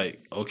 So it's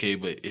like, okay,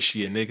 but is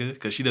she a nigga?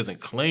 Because she doesn't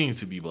claim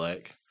to be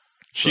black.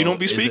 She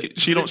don't speak.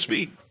 She don't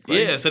speak. Like,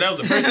 yeah, so that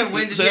was the first.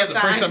 When did she have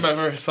time? First time I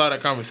ever saw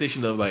that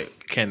conversation of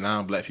like, can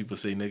non-black people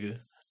say nigga,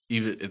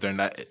 even if they're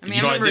not? I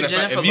mean, I remember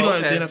Jennifer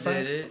Lopez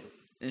did it,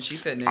 and she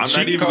said nigga. I'm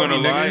not even gonna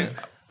lie.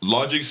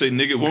 Logic said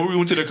nigga. When we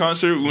went to the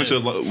concert, I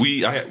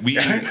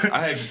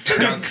had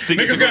got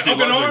tickets to go see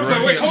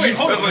Logic.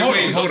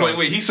 I was like,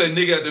 wait. He said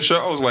nigga at the show.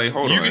 I was like,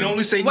 hold on. You can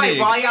only say nigga. Wait,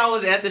 while y'all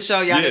was at the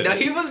show, y'all didn't know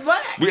he was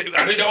black.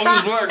 I didn't know he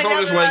was black. So I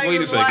was just like, wait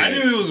a second. I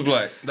knew he was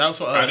black. That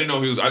was I didn't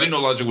know he was. I didn't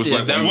know Logic was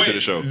black when we went to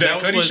the show.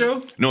 That Cudi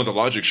show? No, the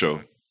Logic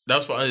show. That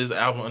was for his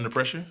album Under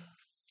Pressure.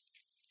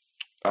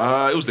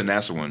 It was the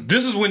NASA one.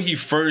 This is when he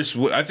first.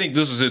 I think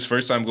this was his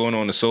first time going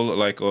on the solo,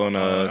 like on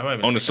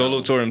the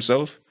solo tour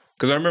himself.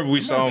 Because I remember we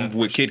saw him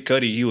with Kid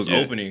Cudi. He was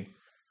opening.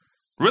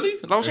 Really?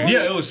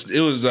 Yeah, it was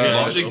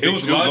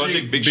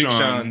Logic, Big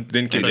Sean,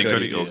 then Kid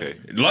Cudi. Okay.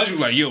 Logic was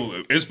like,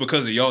 yo, it's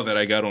because of y'all that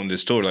I got on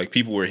this tour. Like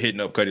people were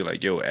hitting up Cudi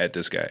like, yo, at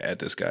this guy.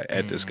 This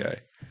guy.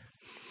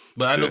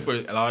 But I know for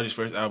Logic's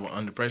first album,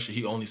 Under Pressure,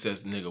 he only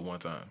says nigga one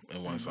time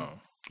in one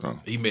song.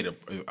 Oh. He made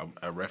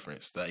a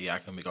reference that I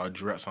can make all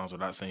rap songs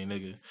without saying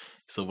nigga.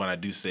 So when I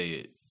do say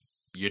it,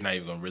 you're not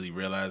even gonna really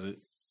realize it.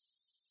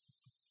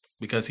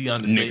 Because he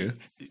understood.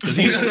 Because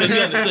he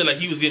understood like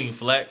he was getting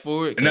flack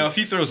for it. Now if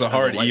he throws a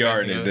hard ER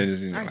in it, then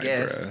it's I like,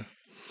 guess. bruh.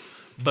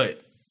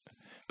 But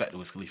back to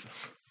Wiz Khalifa.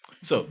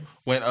 So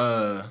when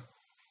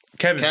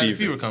Cabin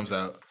Fever comes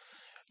out,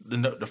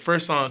 the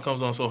first song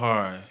comes on so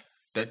hard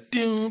that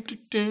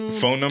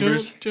Phone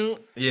Numbers?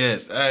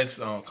 Yes, that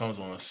song comes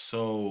on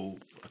so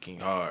fucking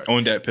hard.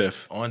 On that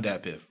piff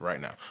right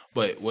now.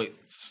 But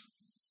what's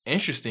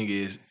interesting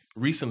is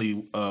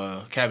recently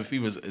Cabin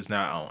Fever is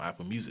now on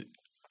Apple Music.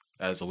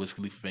 as a Wiz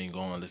Khalifa fan, go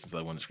on and listen to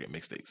like one of the great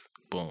mixtapes.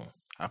 Boom.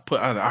 I was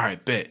like, all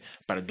right, bet.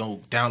 About to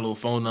download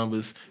phone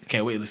numbers.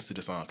 Can't wait to listen to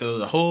the song. Because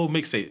the whole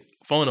mixtape,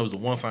 phone numbers, the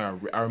one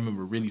song I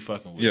remember really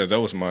fucking with. Yeah, that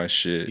was my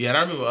shit. Yeah, and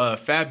I remember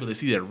Fabulous,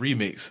 he had a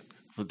remix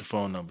with the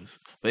phone numbers.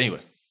 But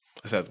anyway,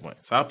 that's the point.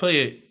 So I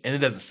play it, and it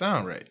doesn't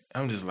sound right.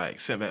 I'm just like,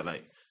 sitting back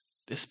like,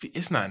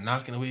 it's not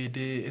knocking the way it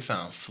did. It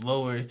sounds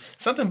slower.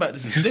 Something about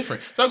this is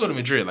different. So I go to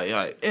Madrid, like,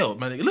 all right,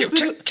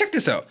 man, check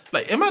this out.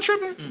 Like, am I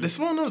tripping? The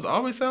phone numbers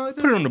always sound like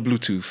this? Put it on the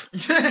Bluetooth.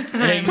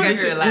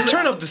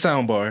 Turn up the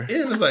sound bar. Yeah,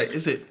 and it's like,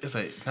 is it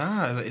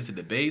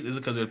the bass? Is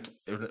it because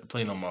they're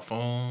playing on my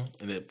phone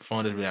and the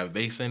phone doesn't really have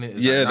bass in it?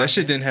 Yeah, that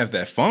shit didn't have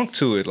that funk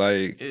to it.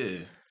 Like,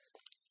 yeah.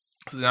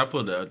 So then I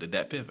pulled the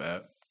DatPiff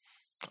app.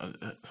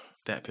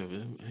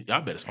 DatPiff,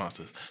 y'all better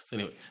sponsor us. So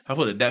anyway, I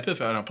put the DatPiff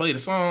out and I play the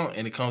song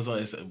and it comes on.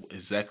 It's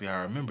exactly how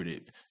I remembered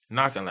it.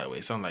 Knocking that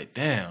way. So I'm like,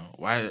 damn,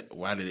 why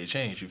did it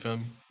change? You feel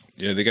me?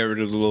 Yeah, they got rid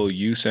of the little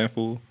U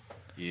sample.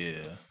 Yeah.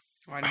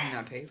 Why did he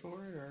not pay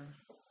for it? Or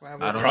I don't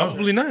know.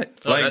 Probably not.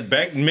 Like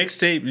back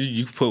mixtape,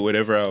 you put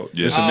whatever out.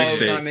 Yeah. It's a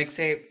mixtape. It's on a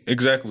mixtape.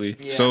 Exactly.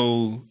 Yeah.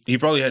 So he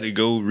probably had to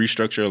go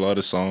restructure a lot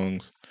of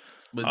songs.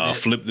 But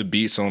flip the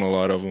beats on a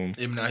lot of them.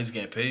 Even now he's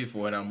getting paid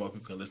for it. Now more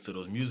people can listen to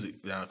those music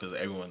now because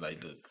everyone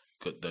like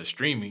the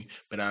streaming.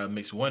 But now it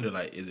makes you wonder,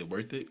 like, is it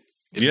worth it?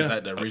 If it's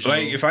like the original,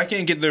 like if I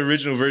can't get the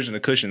original version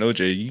of Kush and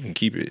OJ, you can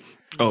keep it.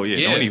 Oh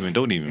yeah, don't even.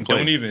 Don't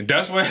even.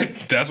 That's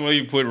why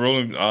you put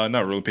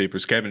not rolling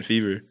papers, Cabin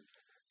Fever,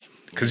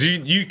 because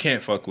you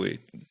can't fuck with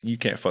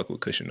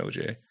Kush and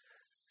OJ.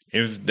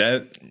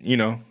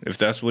 If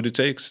that's what it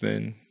takes,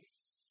 then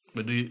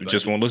but do you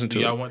just won't listen to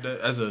it. Y'all want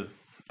that as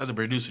a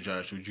producer,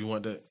 Josh? Would you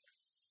want that?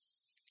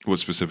 What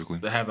specifically?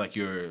 To have like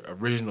your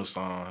original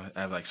song,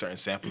 have like certain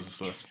samples and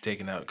stuff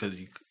taken out because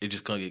it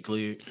just can't get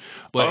cleared.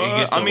 But it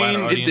gets to a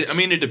wider audience.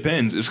 It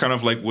depends. It's kind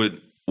of like what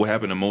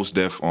happened to Mos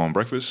Def on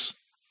Breakfast.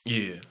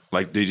 Yeah,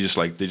 like they just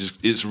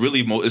it's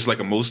really it's like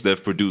a Mos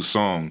Def produced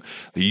song.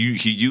 He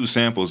used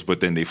samples, but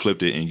then they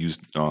flipped it and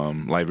used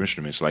live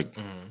instruments. Like,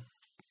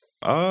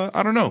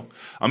 I don't know.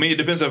 I mean, it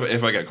depends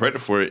if I got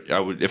credit for it. I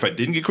would. If I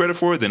didn't get credit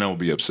for it, then I would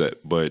be upset.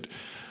 But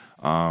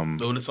so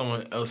if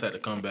someone else had to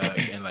come back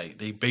and like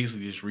they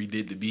basically just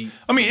redid the beat.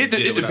 I mean, it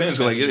depends.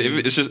 Like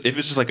if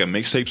it's just like a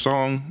mixtape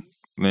song,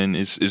 then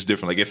it's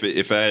different. Like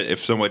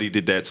if somebody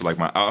did that to like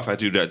if I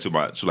do that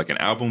to like an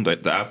album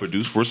that I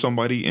produced for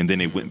somebody and then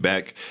they went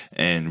back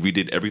and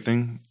redid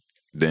everything,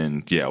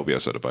 then yeah, I'll be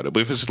upset about it. But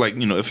if it's like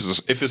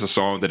if it's a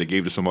song that I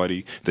gave to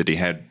somebody that they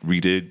had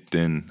redid,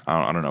 then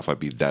I don't know if I'd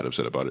be that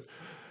upset about it.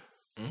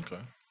 Okay,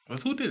 well,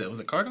 who did that? Was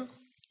it Carter?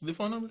 The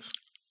phone numbers?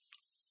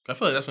 I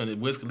feel like that's when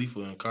Wiz Khalifa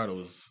and Carter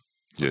was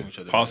each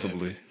other.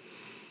 Possibly.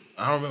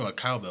 I don't remember a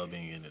cowbell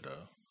being in it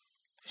though.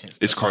 Hence,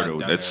 it's Carter.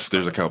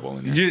 There's a cowbell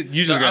in there.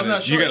 You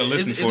gotta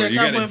listen for it. You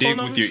gotta dig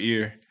with your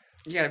ear.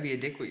 You gotta be a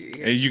dick with your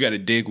ear. You gotta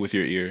dig with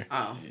your ear.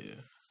 Oh. Yeah.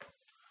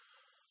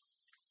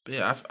 But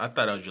yeah, I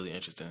thought that was really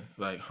interesting.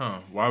 Like,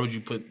 why would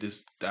you put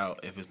this out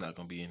if it's not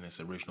gonna be in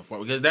its original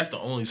form? Because that's the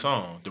only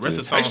song. The rest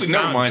of the songs actually,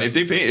 never mind.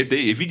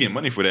 If you get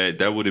money for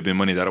that would have been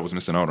money that I was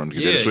missing out on.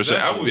 Because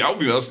exactly. I would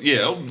be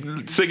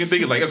sick and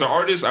thinking like as an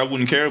artist, I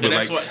wouldn't care. But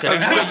like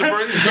as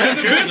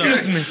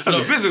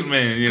a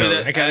businessman, you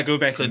know, I gotta go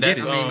back and get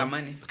it. My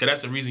money. Because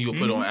that's the reason you'll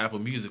put it on Apple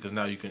Music. Because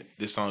now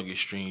this song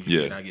gets streamed.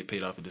 You cannot get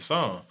paid off of the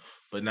song.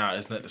 But now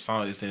it's not the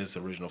song. It's in its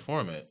original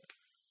format.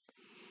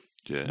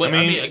 Yeah, but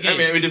I mean,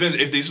 it depends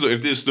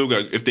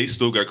if they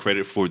still got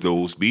credit for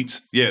those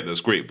beats. Yeah, that's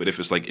great. But if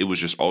it's like it was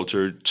just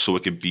altered so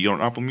it could be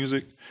on Apple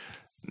Music,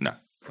 nah.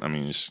 I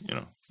mean, it's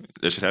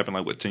that should happen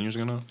like what 10 years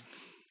ago now,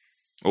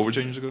 over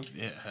 10 years ago.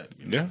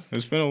 Yeah,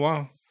 it's been a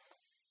while.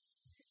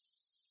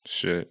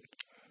 Shit.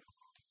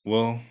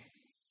 Well,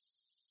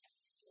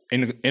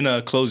 in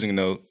a closing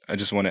note, I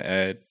just want to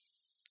add,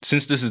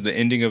 since this is the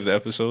ending of the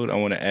episode, I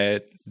want to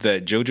add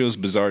that JoJo's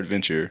Bizarre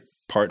Adventure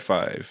Part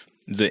 5.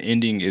 The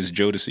ending is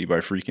Jodeci by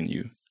Freaking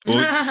You.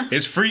 Well,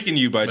 it's Freaking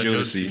You by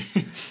Jodeci.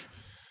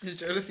 Is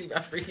Jodeci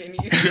by Freaking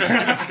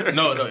You?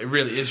 No, it's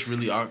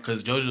really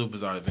because JoJo's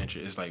Bizarre Adventure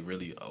is like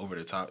really over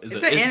the top. It's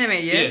an anime,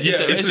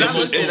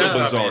 it's a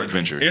bizarre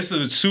adventure. It's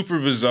a super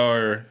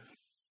bizarre.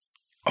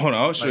 Hold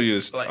on, I'll show you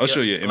this. I'll show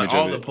you an image of it.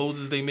 All the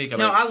poses they make.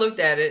 I looked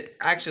at it.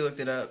 I actually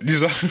looked it up.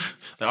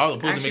 All the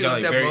poses they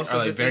make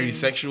are very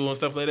sexual and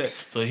stuff like that.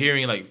 So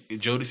hearing like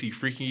Jodeci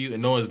Freaking You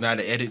and knowing it's not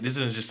an edit, this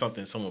isn't just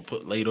something someone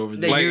put laid over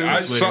the I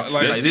saw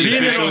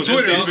seeing it on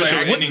Twitter. I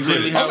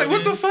was like,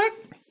 what the fuck?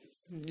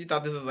 You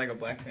thought this was like a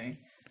black thing?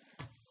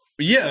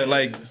 Yeah,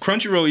 like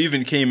Crunchyroll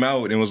even came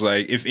out and was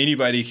like, if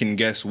anybody can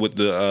guess what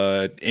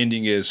the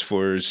ending is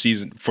for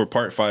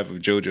part 5 of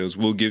JoJo's,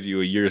 we'll give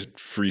you a year's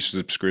free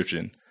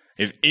subscription.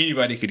 If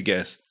anybody could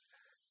guess.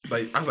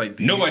 Like I was like,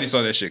 nobody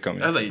saw that shit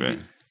coming. I was like,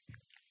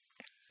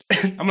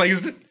 I'm like,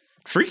 is it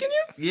Freaking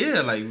You?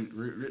 Yeah, like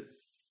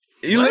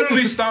it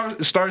literally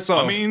starts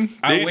off. I mean,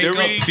 I wake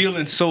up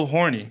feeling so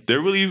horny. They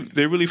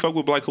really fuck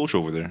with black culture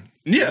over there.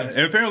 Yeah, and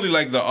apparently,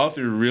 like the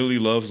author really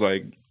loves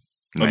like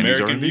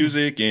American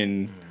music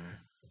and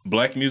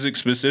black music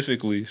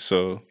specifically.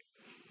 So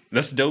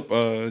that's dope.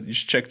 You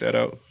should check that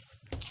out.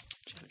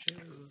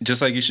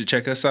 Just like you should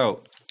check us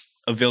out.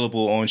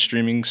 Available on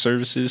streaming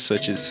services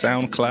such as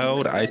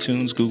SoundCloud,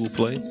 iTunes, Google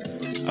Play.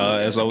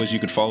 As always, you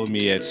can follow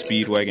me at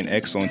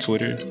SpeedwagonX on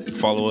Twitter.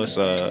 Follow us,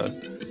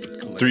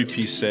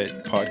 3-Piece Set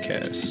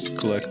Podcast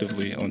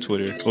collectively on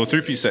Twitter. Well,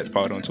 3-Piece Set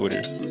Pod on Twitter.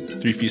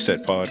 3-Piece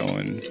Set Pod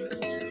on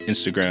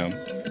Instagram.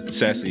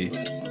 Sassy,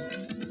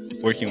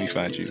 where can we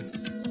find you?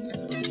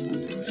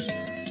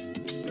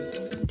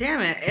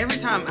 Damn it. Every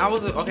time I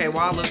was... Okay,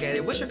 while I look at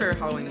it, what's your favorite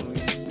Halloween movie?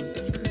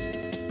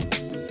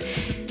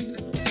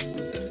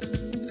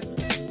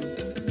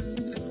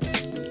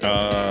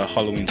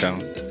 Halloween Town.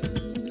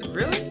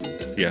 Really?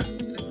 Yeah.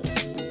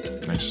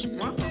 Nice.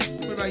 Wow.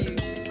 What about you?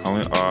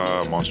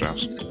 Monster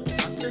House.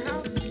 Monster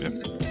House? Yeah.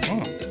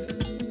 Oh.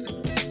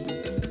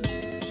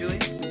 Julie?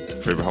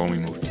 Favorite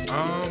Halloween movie?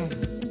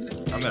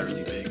 I'm not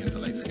really big into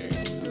like scary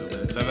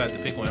movies. So if I had to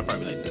pick one, I'd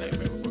probably like The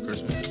Nightmare Before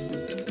Christmas.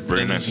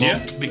 Very nice.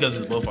 Because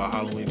it's both a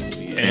Halloween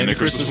movie and a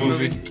Christmas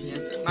movie. Yeah.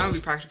 Mine would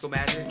be Practical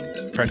Magic.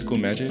 Practical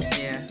Magic?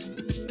 Yeah. I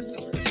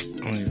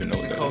don't even know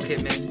what that Nicole is.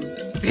 Kidman.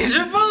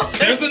 Sandra Bullock.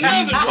 There's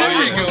another one.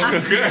 There you go.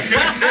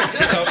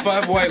 Top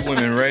 5 white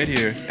women right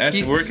here.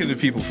 Ashley, where can the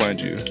people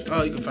find you?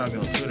 Oh, you can find me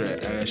on Twitter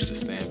at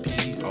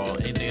AshTheStampede. Or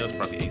anything else,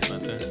 probably A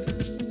Slinton.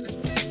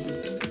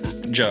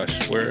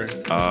 Josh, where?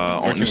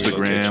 On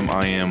Instagram,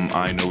 I am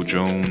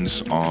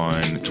IKnowJones.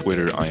 On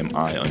Twitter, I am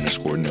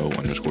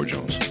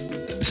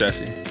I_know_Jones.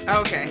 Sassy.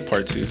 Okay.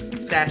 Part 2.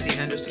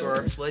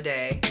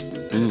 Sassy_Ladae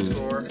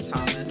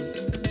 _Thomas.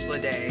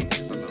 Ladae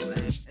is my middle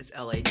name. It's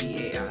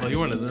Ladai. Oh, you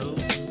one of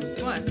those?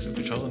 What? You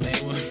put your whole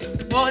name on?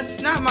 Well, it's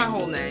not my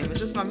whole name.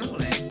 It's just my middle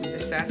name.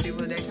 It's Sassy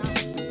Ladae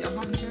Thomas. Y'all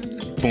call me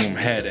Sassy? Boom,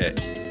 had that.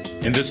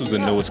 And this was a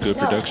Know It's Good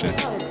production.